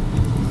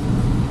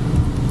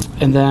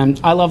 And then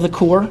I love the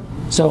core.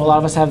 So a lot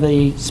of us have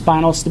the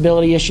spinal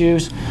stability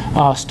issues.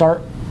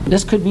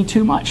 This could be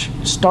too much.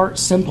 Start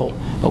simple.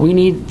 But we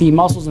need the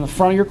muscles in the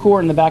front of your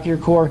core and the back of your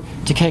core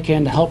to kick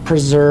in to help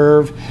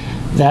preserve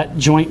that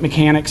joint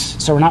mechanics.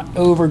 So we're not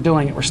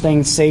overdoing it. We're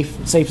staying safe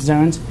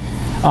zones.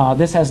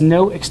 This has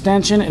no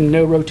extension and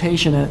no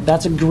rotation in it.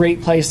 That's a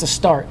great place to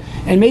start.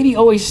 And maybe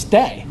always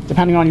stay,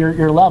 depending on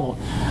your level.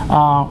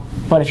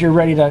 But if you're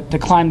ready to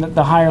climb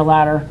the higher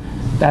ladder,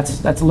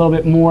 that's a little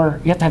bit more.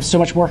 You have to have so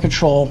much more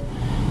control.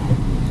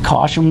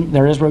 Caution,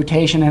 there is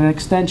rotation and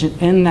extension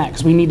in that,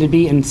 because we need to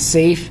be in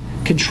safe,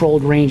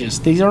 controlled ranges.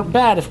 These aren't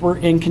bad if we're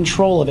in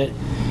control of it,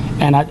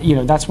 and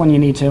that's when you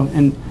need to.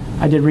 And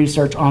I did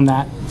research on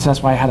that, so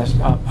that's why I had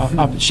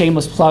a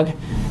shameless plug.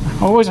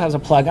 Always has a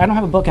plug. I don't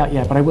have a book out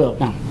yet, but I will.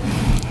 No.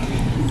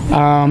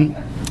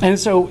 And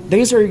so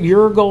these are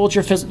your goals,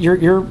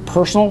 your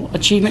personal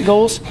achievement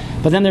goals,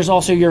 but then there's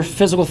also your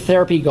physical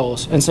therapy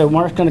goals. And so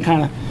Mark's going to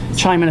kind of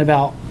chime in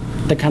about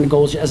the kind of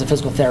goals as a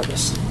physical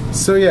therapist.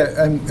 So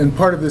yeah, and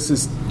part of this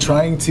is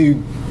trying to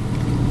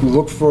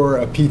look for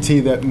a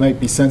PT that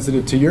might be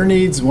sensitive to your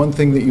needs. One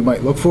thing that you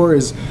might look for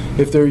is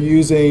if they're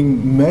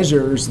using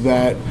measures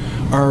that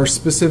are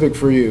specific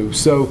for you.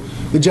 So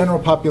the general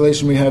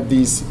population, we have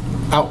these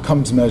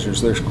outcomes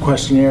measures. There's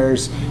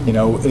questionnaires,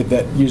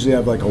 that usually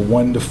have like a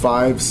 1 to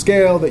 5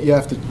 scale that you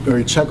have to, or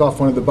you check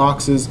off one of the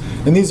boxes,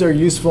 and these are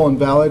useful and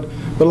valid,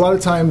 but a lot of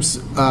times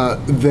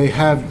they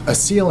have a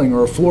ceiling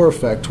or a floor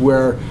effect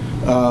where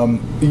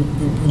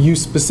you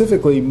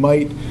specifically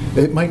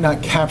it might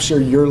not capture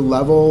your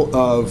level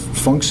of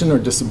function or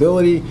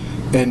disability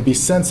and be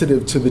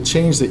sensitive to the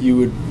change that you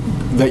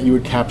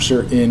would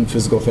capture in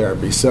physical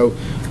therapy. So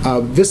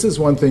this is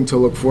one thing to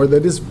look for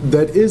that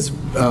is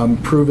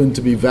proven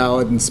to be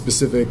valid and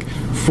specific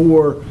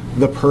for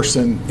the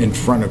person in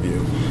front of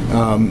you.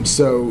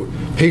 So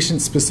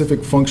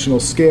patient-specific functional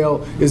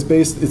scale is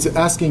it's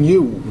asking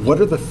you,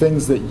 what are the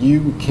things that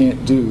you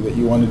can't do that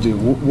you want to do?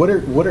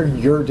 What are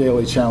your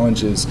daily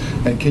challenges,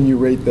 and can you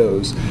rate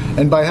those?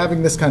 And by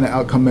having this kind of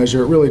outcome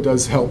measure, it really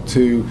does help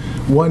to,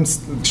 one,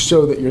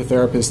 show that your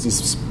therapist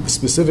is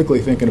specifically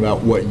thinking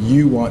about what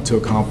you want to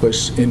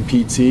accomplish in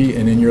PT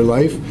and in your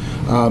life,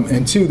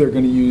 and two, they're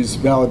going to use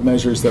valid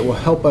measures that will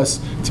help us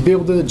to be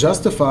able to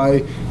justify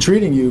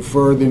treating you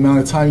for the amount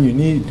of time you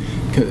need.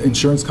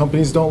 Insurance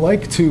companies don't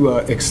like to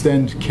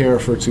extend care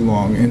for too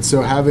long, and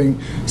so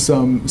having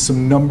some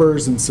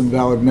numbers and some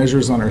valid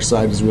measures on our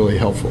side is really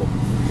helpful.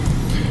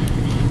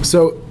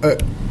 So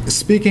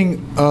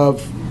speaking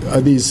of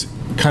these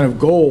kind of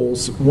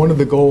goals, one of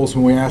the goals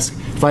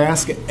if I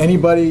ask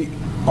anybody,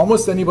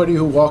 almost anybody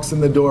who walks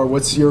in the door,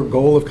 what's your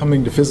goal of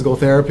coming to physical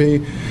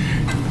therapy?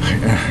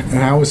 And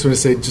I always want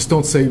to say, just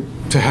don't say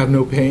to have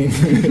no pain,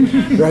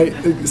 right?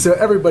 So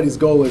everybody's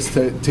goal is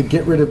to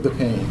get rid of the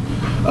pain.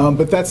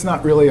 But that's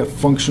not really a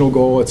functional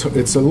goal.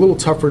 It's a little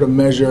tougher to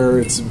measure.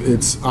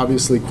 It's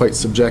obviously quite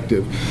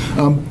subjective.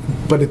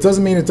 But it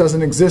doesn't mean it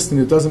doesn't exist,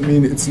 and it doesn't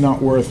mean it's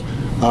not worth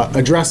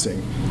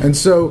addressing. And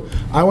so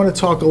I want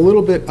to talk a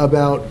little bit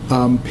about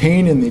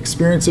pain and the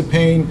experience of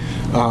pain.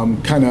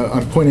 I'm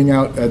pointing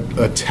out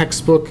a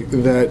textbook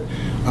that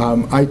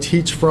I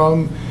teach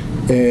from,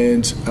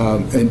 and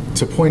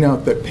to point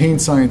out that pain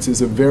science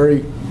is a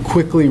very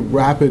quickly,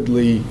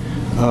 rapidly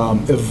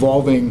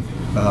evolving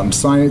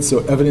science. So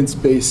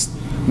evidence-based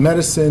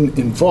medicine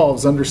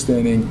involves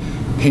understanding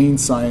pain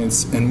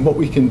science and what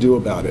we can do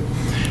about it.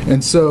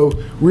 And so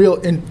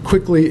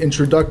quickly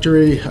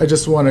introductory, I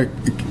just want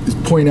to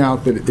point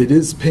out that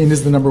pain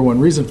is the #1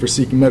 reason for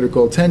seeking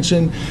medical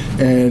attention,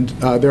 and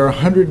there are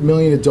 100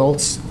 million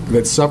adults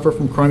that suffer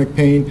from chronic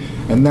pain,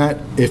 and that,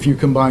 if you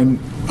combine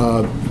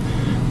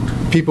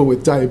people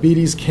with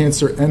diabetes,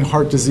 cancer, and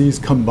heart disease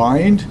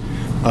combined,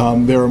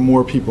 there are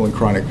more people in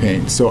chronic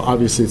pain. So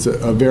obviously it's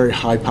a very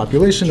high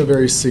population, a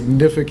very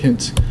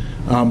significant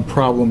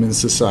problem in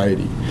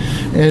society.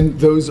 And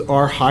those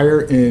are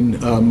higher in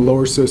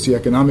lower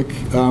socioeconomic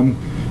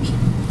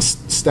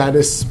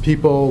status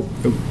people,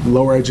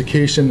 lower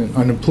education, and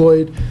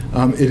unemployed.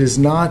 It is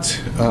not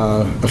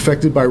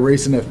affected by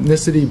race and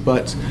ethnicity,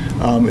 but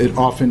it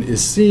often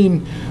is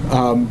seen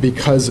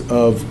because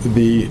of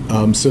the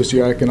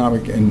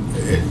socioeconomic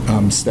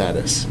and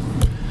status.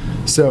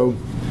 So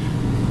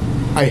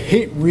I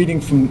hate reading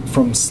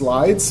from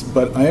slides,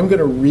 but I am going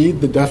to read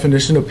the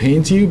definition of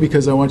pain to you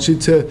because I want you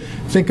to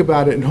think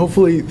about it and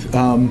hopefully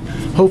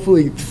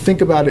think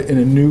about it in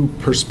a new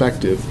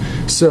perspective.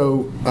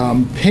 So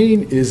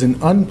pain is an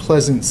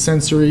unpleasant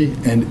sensory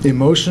and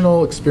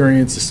emotional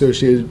experience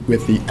associated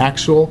with the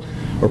actual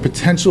or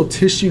potential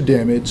tissue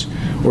damage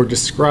or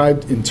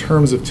described in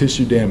terms of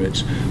tissue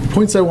damage.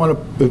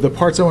 The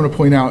parts I want to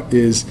point out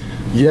is,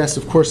 yes,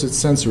 of course it's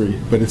sensory,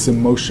 but it's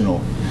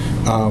emotional.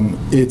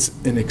 It's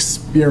an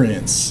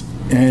experience,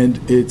 and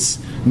it's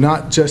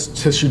not just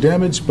tissue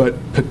damage, but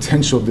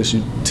potential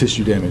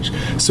tissue damage.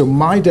 So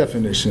my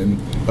definition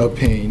of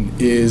pain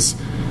is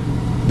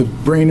the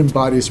brain and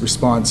body's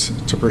response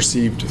to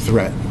perceived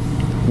threat.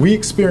 We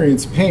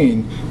experience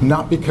pain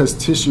not because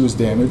tissue is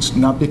damaged,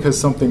 not because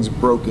something's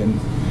broken.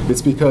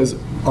 It's because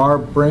our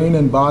brain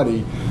and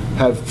body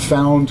have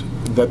found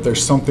that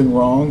there's something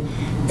wrong,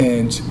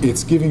 and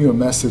it's giving you a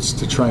message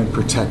to try and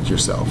protect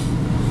yourself.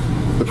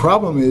 The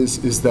problem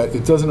is that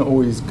it doesn't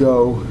always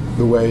go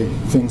the way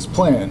things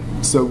plan.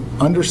 So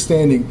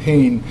understanding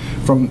pain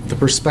from the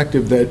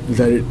perspective that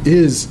it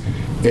is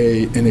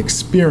an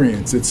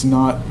experience, it's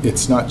not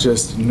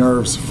just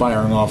nerves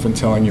firing off and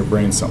telling your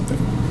brain something.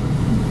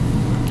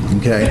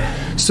 Okay,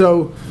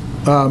 so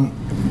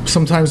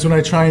sometimes when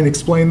I try and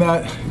explain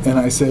that and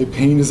I say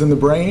pain is in the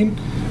brain,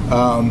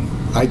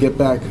 I get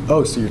back,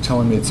 oh, so you're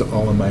telling me it's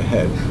all in my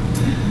head.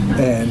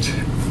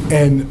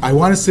 And I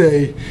want to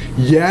say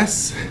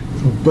yes,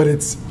 but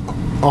it's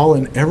all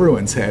in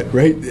everyone's head,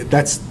 right?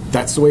 That's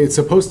the way it's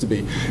supposed to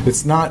be.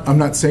 I'm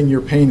not saying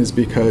your pain is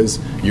because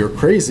you're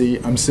crazy.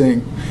 I'm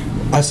saying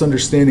us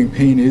understanding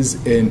pain is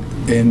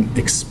an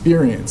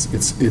experience.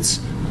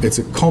 It's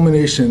a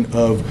culmination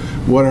of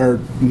what our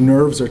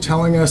nerves are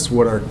telling us,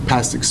 what our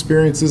past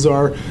experiences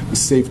are, the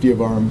safety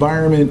of our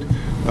environment,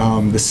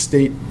 the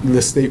state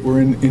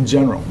we're in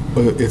general.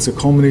 It's a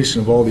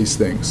culmination of all these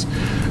things.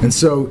 And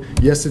so,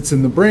 yes, it's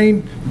in the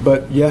brain,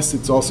 but yes,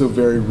 it's also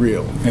very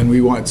real. And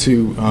we want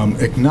to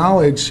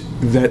acknowledge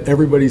that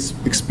everybody's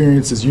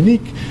experience is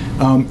unique,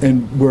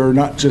 and we're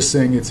not just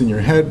saying it's in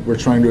your head, we're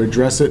trying to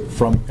address it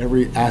from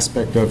every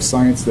aspect of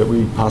science that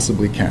we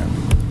possibly can.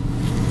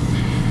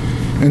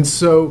 And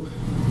so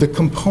the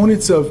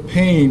components of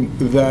pain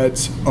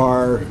that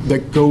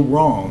go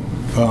wrong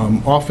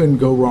often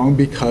go wrong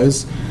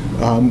because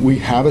we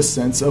have a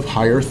sense of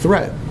higher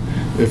threat.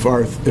 If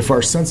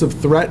our sense of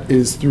threat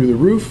is through the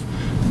roof,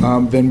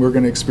 then we're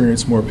going to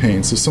experience more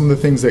pain. So some of the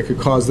things that could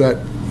cause that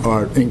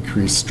are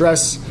increased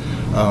stress,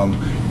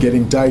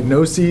 getting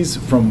diagnoses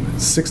from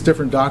 6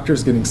 different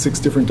doctors, getting 6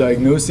 different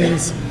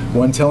diagnoses,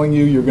 one telling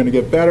you you're going to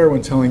get better,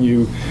 one telling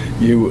you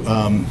you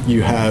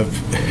have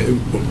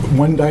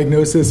one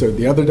diagnosis or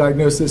the other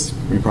diagnosis.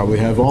 We probably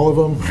have all of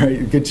them,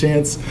 right? Good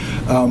chance.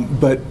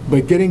 But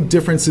getting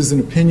differences in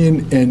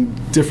opinion and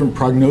different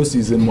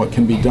prognoses in what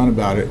can be done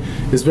about it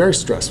is very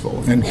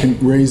stressful and can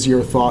raise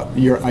your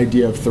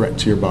idea of threat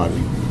to your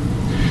body.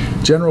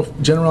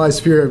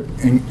 Generalized fear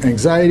of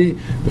anxiety,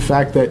 the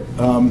fact that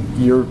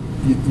your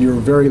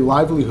very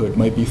livelihood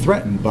might be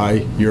threatened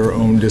by your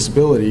own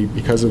disability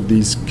because of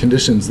these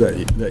conditions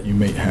that you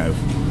may have.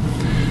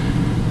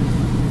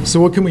 So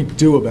what can we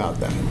do about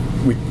that?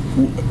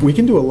 We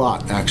can do a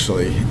lot,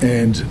 actually,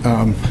 and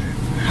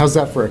how's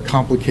that for a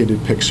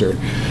complicated picture?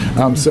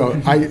 So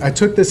I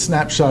took this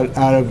snapshot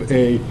out of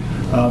a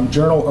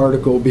journal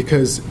article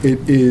because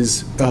it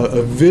is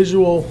a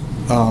visual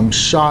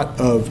shot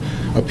of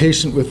a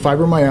patient with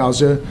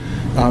fibromyalgia.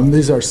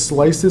 These are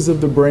slices of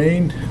the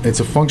brain. It's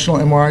a functional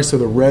MRI, so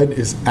the red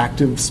is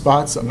active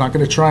spots. I'm not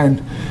going to try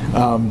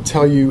and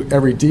tell you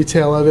every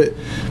detail of it,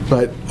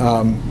 but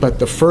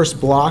the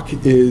first block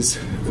is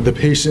the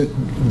patient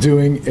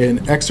doing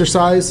an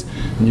exercise,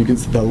 and you can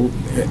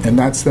and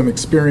that's them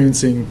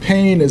experiencing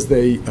pain as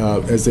they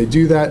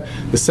do that.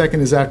 The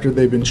second is after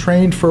they've been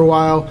trained for a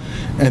while,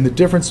 and the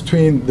difference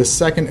between the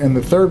second and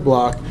the third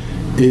block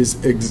is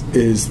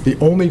the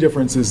only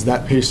difference is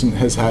that patient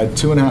has had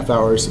 2.5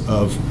 hours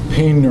of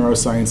pain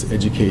neuroscience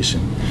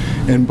education,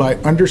 and by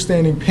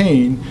understanding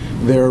pain,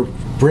 their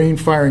brain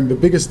firing. The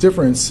biggest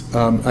difference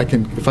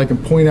if I can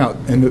point out,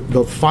 and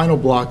the final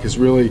block is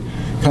really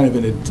kind of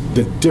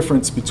the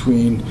difference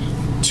between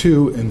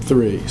 2 and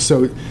 3.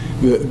 So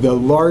the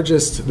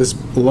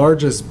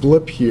largest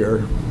blip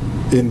here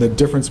in the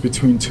difference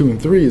between 2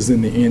 and 3 is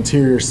in the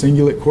anterior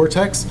cingulate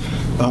cortex,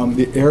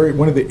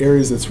 one of the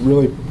areas that's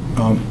really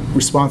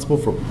responsible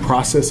for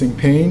processing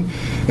pain.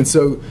 And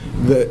so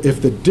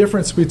if the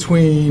difference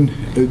between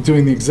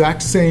doing the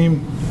exact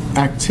same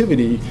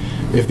activity,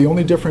 if the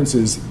only difference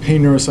is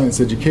pain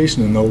neuroscience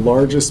education, and the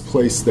largest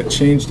place that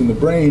changed in the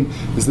brain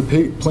is the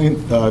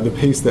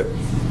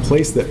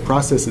place that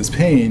processes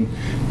pain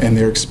and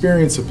their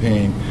experience of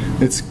pain,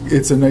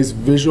 it's a nice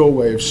visual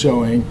way of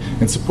showing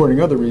and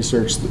supporting other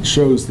research that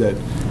shows that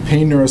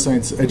pain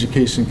neuroscience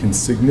education can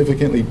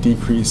significantly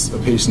decrease a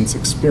patient's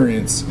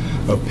experience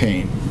of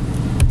pain.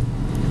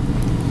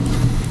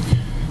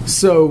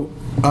 So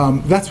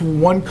that's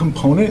one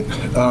component,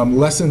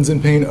 lessons in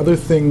pain. Other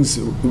things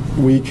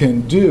we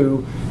can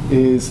do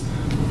is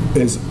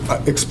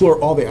explore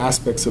all the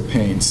aspects of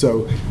pain.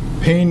 So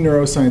pain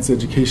neuroscience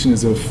education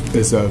is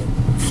a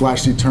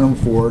flashy term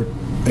for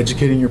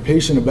educating your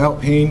patient about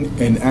pain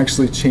and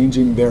actually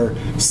changing their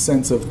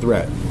sense of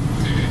threat.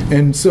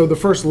 And so the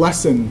first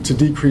lesson to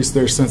decrease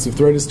their sense of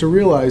threat is to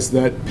realize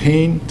that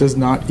pain does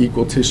not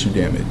equal tissue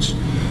damage.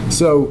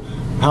 So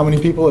how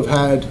many people have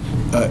had,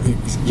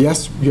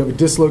 yes, you have a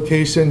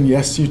dislocation,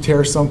 yes, you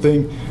tear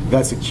something,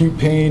 that's acute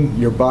pain,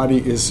 your body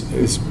is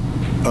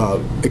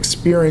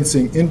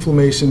experiencing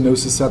inflammation,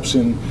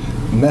 nociception,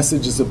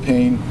 messages of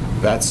pain,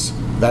 that's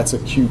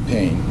acute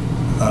pain.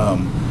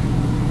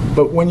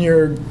 But when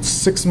you're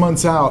 6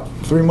 months out,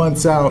 3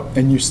 months out,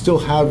 and you still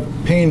have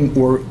pain,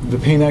 or the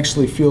pain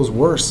actually feels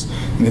worse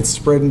and it's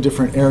spread in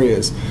different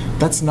areas,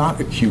 that's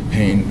not acute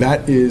pain.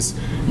 That is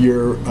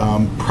your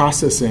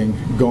processing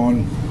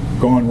gone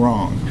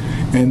wrong.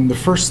 And the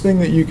first thing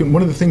that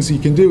one of the things that you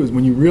can do is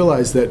when you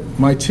realize that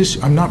my tissue,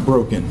 I'm not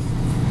broken,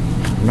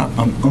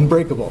 I'm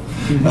unbreakable,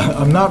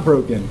 I'm not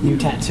broken. You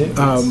tattoo.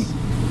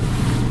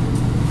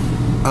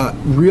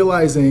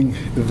 Realizing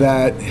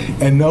that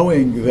and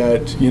knowing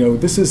that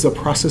this is a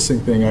processing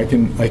thing. I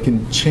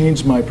can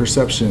change my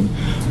perception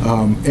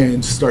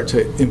and start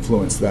to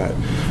influence that.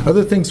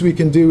 Other things we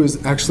can do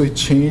is actually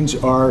change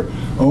our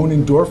own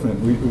endorphin.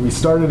 We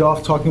started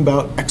off talking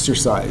about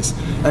exercise.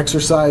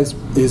 Exercise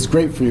is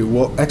great for you.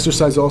 Well,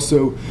 exercise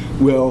also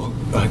will.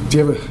 Do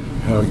you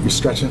have you're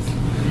stretching?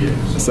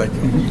 Yes. It's like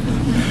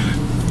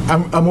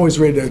I'm always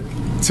ready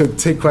to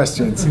take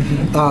questions.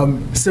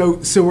 So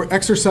we're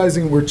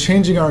exercising, we're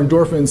changing our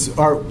endorphins.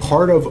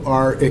 Part of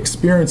our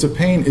experience of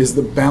pain is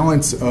the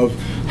balance of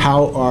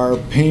how our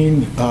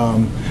pain,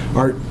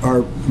 our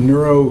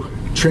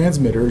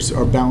neurotransmitters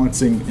are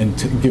balancing and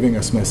giving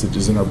us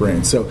messages in our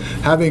brain. So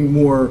having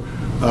more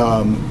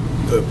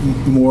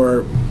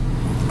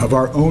of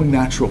our own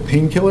natural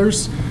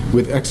painkillers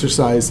with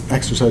exercise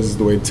is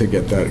the way to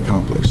get that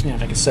accomplished. Yeah,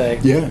 if I could say.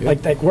 Yeah.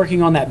 Like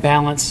working on that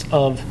balance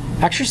of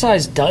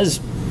exercise does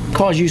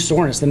cause you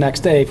soreness the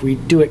next day if we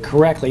do it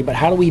correctly, but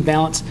how do we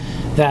balance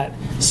that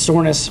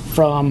soreness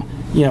from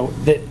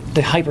the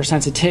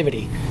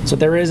hypersensitivity? So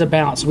there is a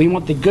balance. We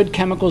want the good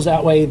chemicals to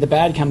outweigh the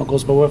bad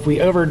chemicals, but if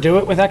we overdo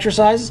it with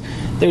exercise,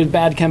 those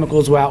bad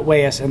chemicals will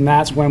outweigh us, and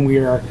that's when we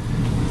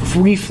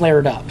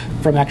flared up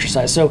from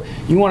exercise. So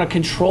you want a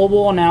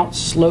controllable amount,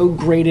 slow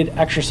graded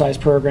exercise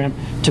program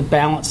to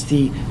balance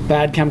the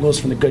bad chemicals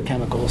from the good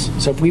chemicals.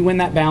 So if we win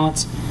that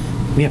balance,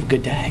 we have a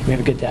good day.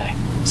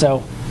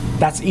 So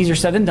That's easier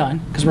said than done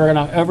because we're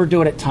going to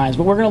overdo it at times,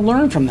 but we're going to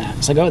learn from that.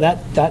 It's like, oh,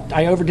 that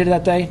I overdid it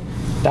that day.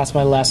 That's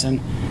my lesson,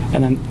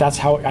 and then that's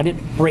how I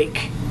didn't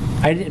break.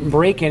 I didn't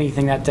break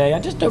anything that day. I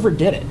just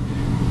overdid it.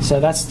 So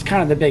that's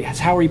kind of the big. That's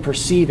how we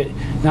perceive it.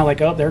 Not like,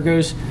 oh, there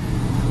goes.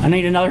 I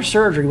need another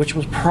surgery, which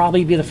will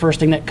probably be the first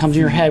thing that comes in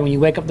your head when you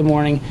wake up in the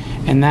morning,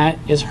 and that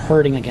is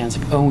hurting again. It's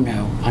like, oh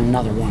no,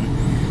 another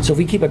one. So if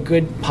we keep a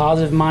good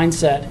positive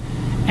mindset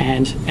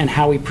and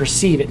how we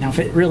perceive it. Now, if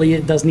it really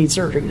does need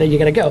surgery, then you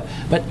got to go.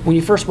 But when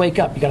you first wake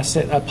up, you got to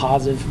set a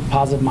positive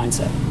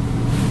mindset.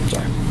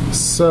 Sorry.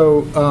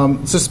 So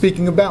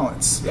speaking of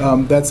balance,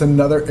 that's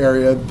another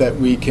area that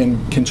we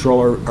can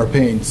control our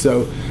pain.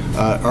 So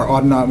our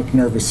autonomic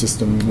nervous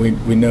system,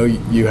 we know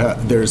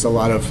there's a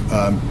lot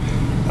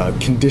of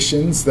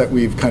conditions that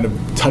we've kind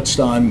of touched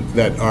on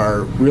that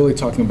are really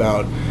talking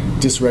about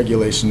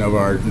dysregulation of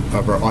our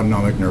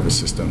autonomic nervous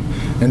system.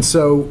 And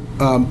so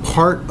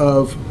part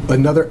of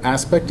another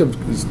aspect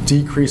of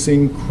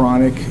decreasing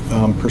chronic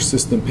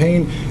persistent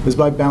pain is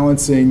by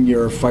balancing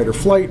your fight or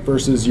flight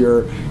versus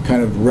your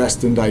kind of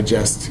rest and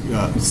digest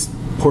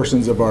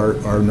portions of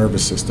our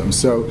nervous system.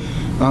 So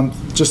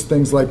just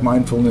things like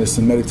mindfulness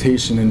and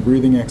meditation and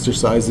breathing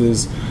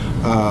exercises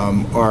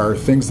are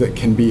things that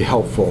can be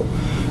helpful.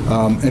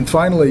 And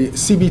finally,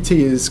 CBT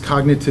is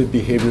cognitive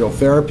behavioral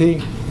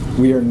therapy.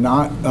 We are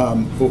not,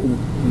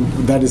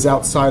 that is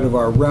outside of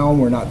our realm.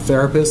 We're not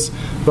therapists,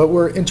 but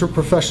we're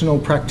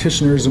interprofessional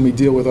practitioners and we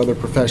deal with other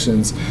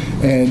professions.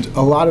 And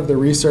a lot of the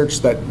research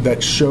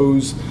that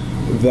shows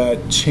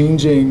that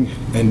changing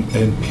and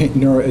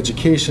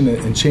neuroeducation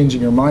and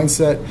changing your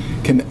mindset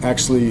can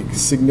actually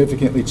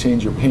significantly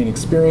change your pain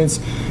experience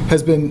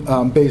has been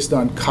based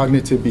on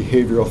cognitive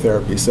behavioral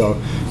therapy. So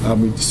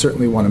we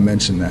certainly want to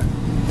mention that.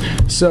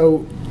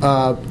 So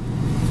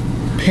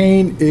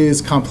pain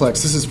is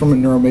complex. This is from a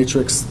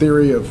neuromatrix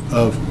theory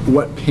of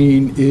what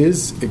pain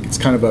is. It's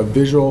kind of a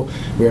visual.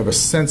 We have a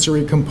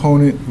sensory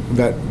component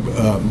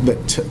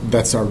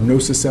that's our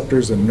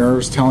nociceptors and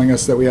nerves telling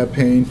us that we have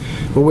pain.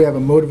 But we have a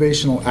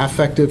motivational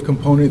affective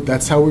component.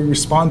 That's how we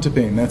respond to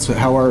pain. That's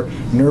how our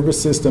nervous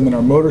system and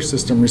our motor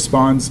system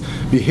responds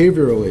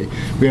behaviorally.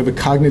 We have a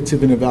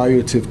cognitive and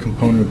evaluative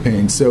component of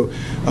pain. So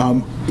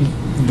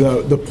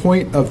the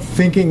point of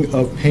thinking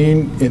of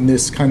pain in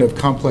this kind of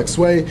complex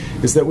way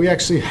is that we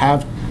actually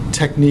have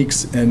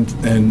techniques and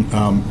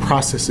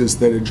processes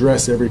that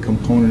address every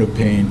component of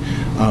pain,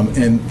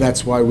 and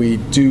that's why we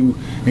do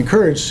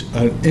encourage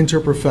an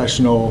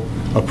interprofessional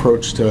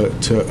approach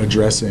to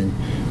addressing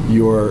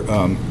your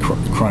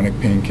chronic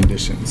pain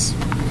conditions.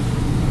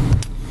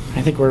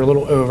 I think we're a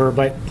little over,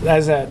 but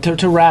as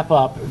to wrap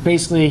up,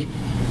 basically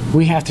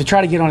we have to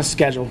try to get on a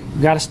schedule.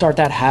 We've got to start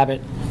that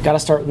habit. Got to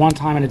start one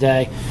time in a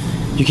day.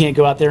 You can't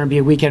go out there and be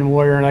a weekend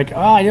warrior and like, oh,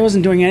 I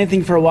wasn't doing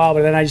anything for a while,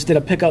 but then I just did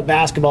a pickup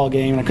basketball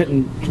game and I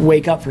couldn't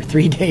wake up for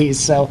 3 days.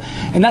 So,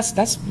 and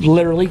that's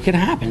literally can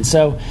happen.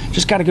 So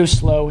just got to go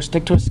slow,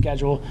 stick to a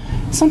schedule.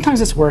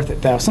 Sometimes it's worth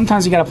it though.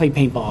 Sometimes you got to play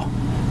paintball.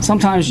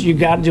 Sometimes you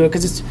got to do it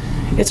because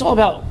it's all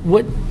about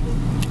what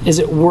is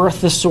it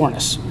worth the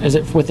soreness? Is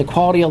it with the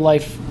quality of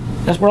life?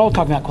 We're all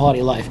talking about quality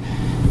of life.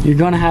 You're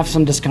going to have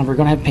some discomfort, you're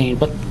going to have pain,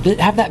 but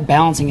have that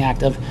balancing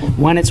act of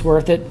when it's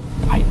worth it.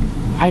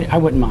 I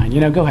wouldn't mind.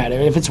 Go ahead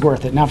if it's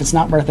worth it. Now, if it's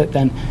not worth it,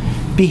 then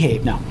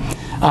behave. No.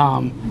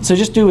 So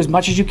just do as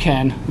much as you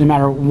can, no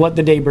matter what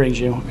the day brings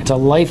you. It's a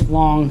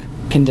lifelong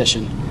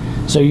condition.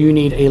 So you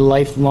need a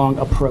lifelong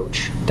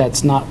approach.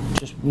 That's not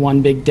just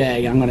one big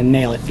day. I'm going to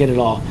nail it, get it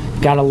all.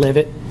 Got to live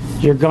it.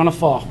 You're going to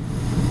fall.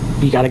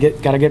 You got to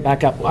get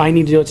back up. I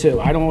need to do it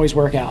too. I don't always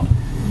work out.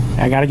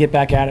 I got to get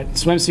back at it.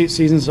 Swimsuit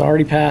season's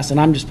already passed,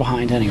 and I'm just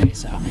behind anyway.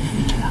 So,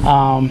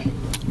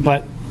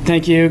 but.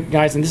 Thank you,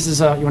 guys. And this is,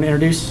 you want to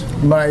introduce?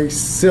 My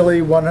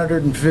silly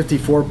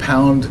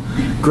 154-pound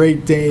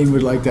Great Dane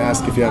would like to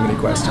ask if you have any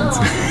questions.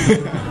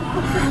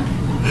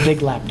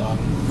 Big lap dog.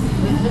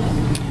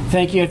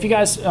 Thank you. If you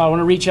guys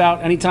want to reach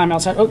out anytime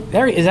outside. Oh,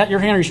 there he is. Is that your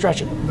hand or you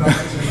stretch it? No,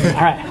 that's it.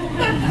 All right.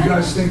 You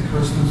guys think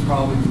Kristen's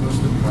probably the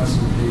most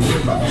impressive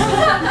patient?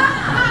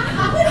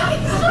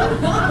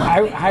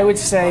 I would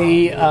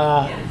say...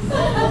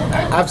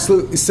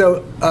 Absolutely.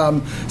 So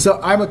I'm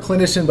a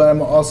clinician, but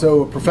I'm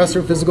also a professor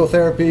of physical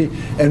therapy,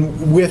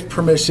 and with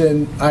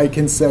permission, I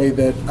can say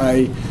that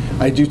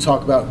I do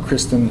talk about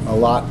Kristen a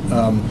lot.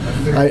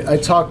 I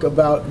talk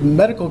about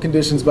medical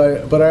conditions,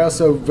 but I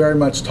also very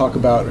much talk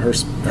about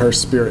her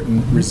spirit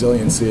and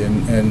resiliency,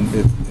 and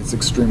it's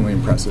extremely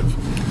impressive.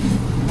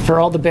 For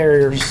all the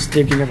barriers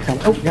Steve can overcome.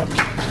 Oh, yeah. So,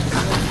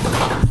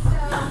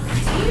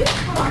 do you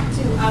talk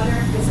to other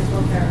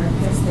physical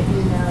therapists that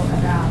you know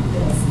about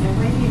this? And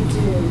when you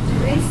do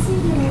they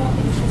seem a little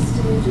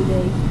interested? Do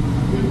they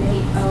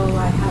relate, oh,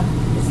 I have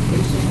this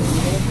patient and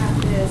they have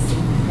this,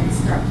 and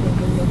start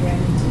thinking they're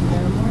getting to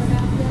know more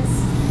about this?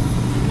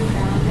 Have you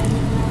found any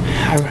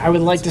of that? I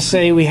would like to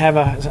say we have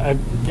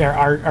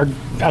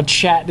a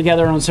chat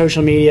together on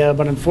social media,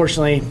 but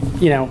unfortunately,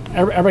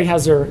 everybody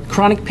has their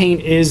chronic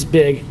pain is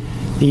big.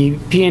 The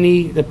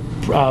PNE, the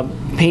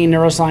pain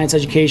neuroscience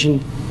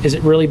education, is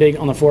really big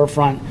on the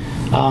forefront.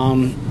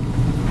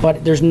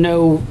 but there's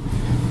no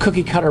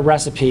cookie cutter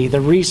recipe.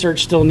 The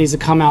research still needs to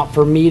come out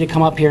for me to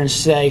come up here and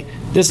say,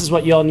 this is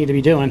what y'all need to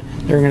be doing.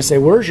 They're going to say,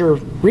 where's your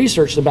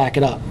research to back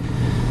it up?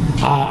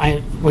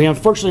 We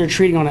unfortunately are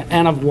treating on an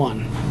N of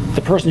 1,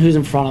 the person who's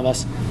in front of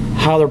us,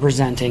 how they're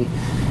presenting,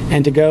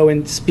 and to go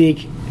and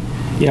speak,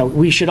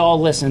 we should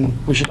all listen.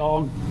 We should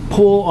all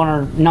pull on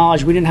our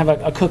knowledge. We didn't have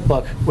a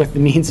cookbook with the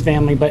Means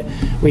family, but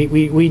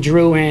we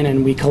drew in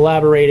and we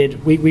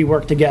collaborated. We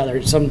worked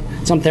together. Some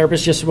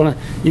therapists just want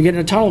to, you get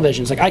in a tunnel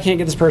vision. It's like, I can't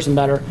get this person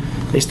better.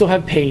 They still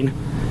have pain,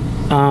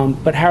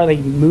 but how are they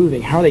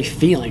moving? How are they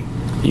feeling?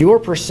 Your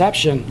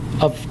perception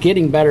of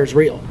getting better is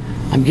real.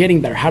 I'm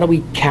getting better. How do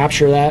we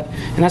capture that?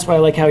 And that's why I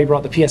like how he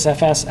brought the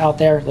PSFS out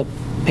there, the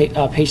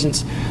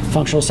Patient's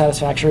Functional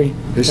Satisfactory.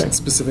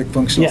 Patient-specific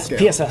functional scale.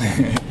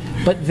 PSS.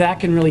 But that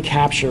can really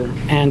capture,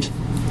 and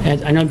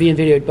I know I'm being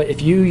videoed, but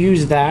if you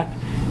use that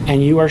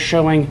and you are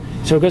showing,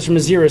 so it goes from a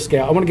 0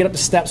 scale, I want to get up the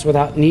steps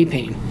without knee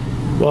pain.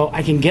 Well,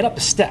 I can get up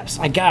the steps.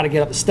 I got to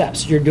get up the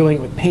steps. You're doing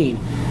it with pain.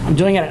 I'm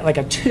doing it at like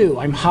a 2.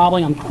 I'm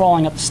hobbling, I'm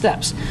crawling up the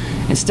steps.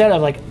 Instead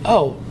of like,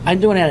 oh,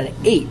 I'm doing it at an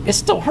 8. It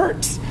still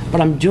hurts,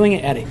 but I'm doing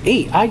it at an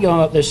 8. I go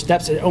up those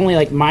steps at only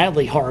like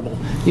mildly horrible.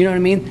 You know what I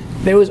mean?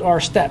 Those are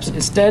steps.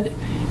 Instead,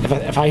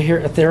 if I hear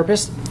a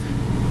therapist,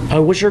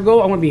 what's your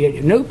goal? I want to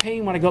be no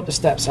pain when I go up the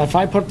steps. If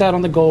I put that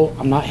on the goal,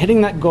 I'm not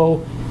hitting that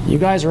goal, you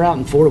guys are out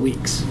in 4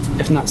 weeks,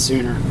 if not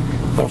sooner.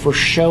 But if we're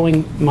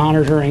showing,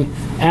 monitoring,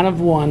 N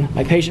of 1,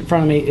 my patient in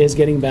front of me is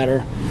getting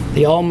better,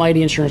 the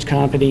almighty insurance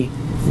company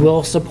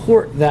will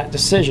support that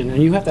decision.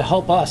 And you have to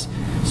help us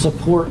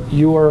support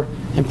your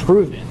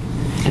improvement.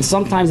 And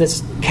sometimes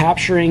it's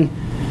capturing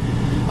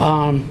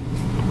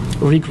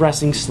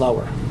regressing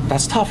slower.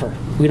 That's tougher.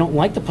 We don't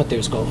like to put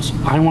those goals.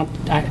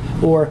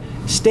 Or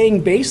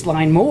staying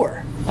baseline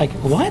more. Like,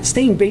 what?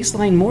 Staying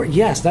baseline more?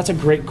 Yes, that's a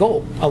great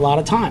goal a lot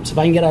of times. If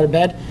I can get out of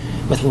bed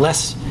with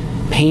less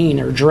pain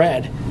or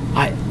dread,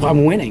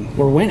 I'm winning.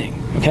 We're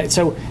winning. Okay,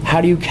 so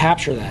how do you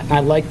capture that? And I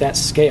like that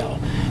scale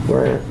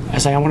where I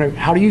say, I wonder,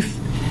 how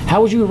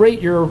would you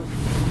rate your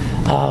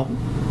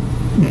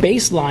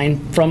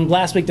baseline from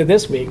last week to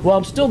this week? Well,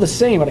 I'm still the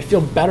same, but I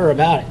feel better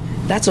about it.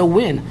 That's a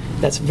win.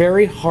 That's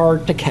very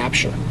hard to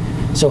capture.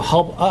 So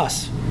help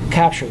us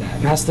capture that.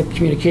 And that's the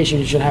communication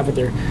you should have with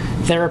their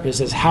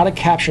therapist, is how to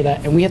capture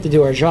that. And we have to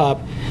do our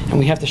job, and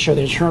we have to show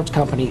the insurance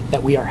company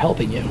that we are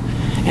helping you.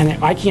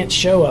 And I can't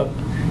show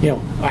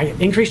I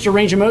increased your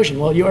range of motion.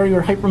 Well,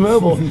 you're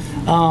hypermobile.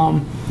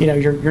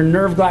 Your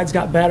nerve glides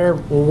got better.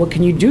 Well, what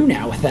can you do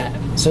now with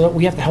that? So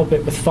we have to help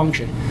it with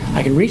function.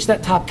 I can reach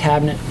that top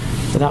cabinet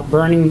without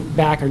burning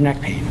back or neck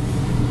pain.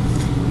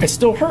 It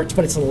still hurts,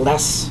 but it's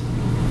less.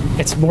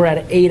 It's more at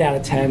an 8 out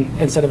of 10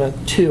 instead of a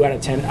 2 out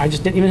of 10. I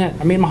just didn't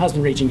even I made my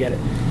husband reach and get it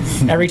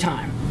every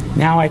time.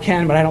 Now I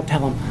can, but I don't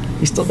tell him.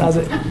 He still does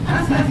it.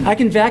 I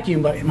can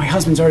vacuum, but my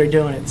husband's already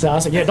doing it. So I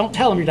was like, yeah, don't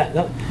tell him you're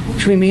that.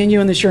 Between me and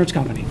you and the insurance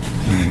company.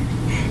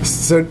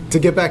 So to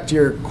get back to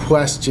your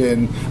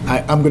question,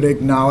 I'm going to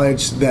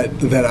acknowledge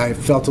that I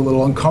felt a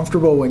little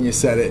uncomfortable when you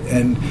said it,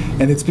 and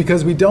it's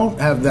because we don't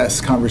have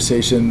this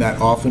conversation that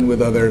often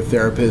with other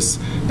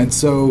therapists, and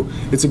so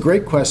it's a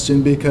great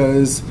question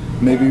because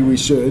maybe we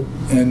should,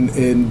 and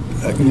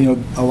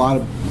a lot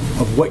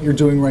of what you're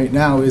doing right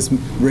now is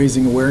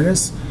raising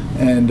awareness,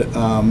 and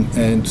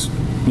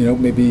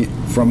maybe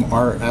from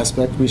our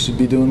aspect we should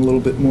be doing a little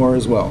bit more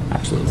as well.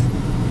 Absolutely.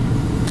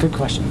 Good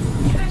question.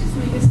 Can I just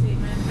make a statement?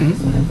 I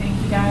just want to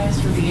thank you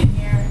guys for being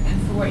here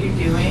and for what you're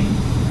doing.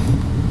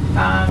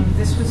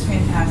 This was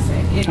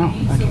fantastic. It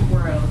means the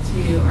world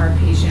to our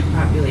patient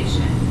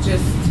population.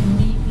 Just to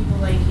meet people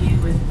like you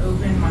with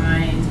open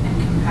mind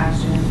and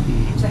compassion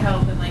to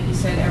help. And like you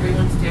said,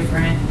 everyone's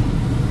different.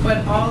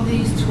 But all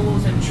these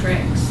tools and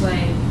tricks,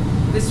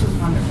 this was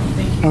wonderful.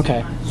 Thank you so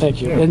much.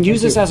 Thank you. And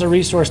use this as a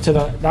resource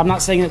I'm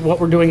not saying that what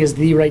we're doing is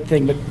the right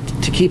thing, but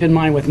to keep in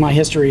mind with our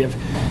history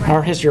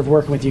of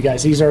working with you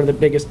guys, these are the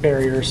biggest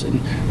barriers,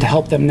 and to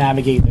help them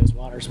navigate those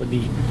waters would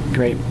be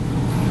great.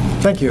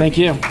 Thank you. Thank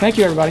you. Thank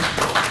you, everybody.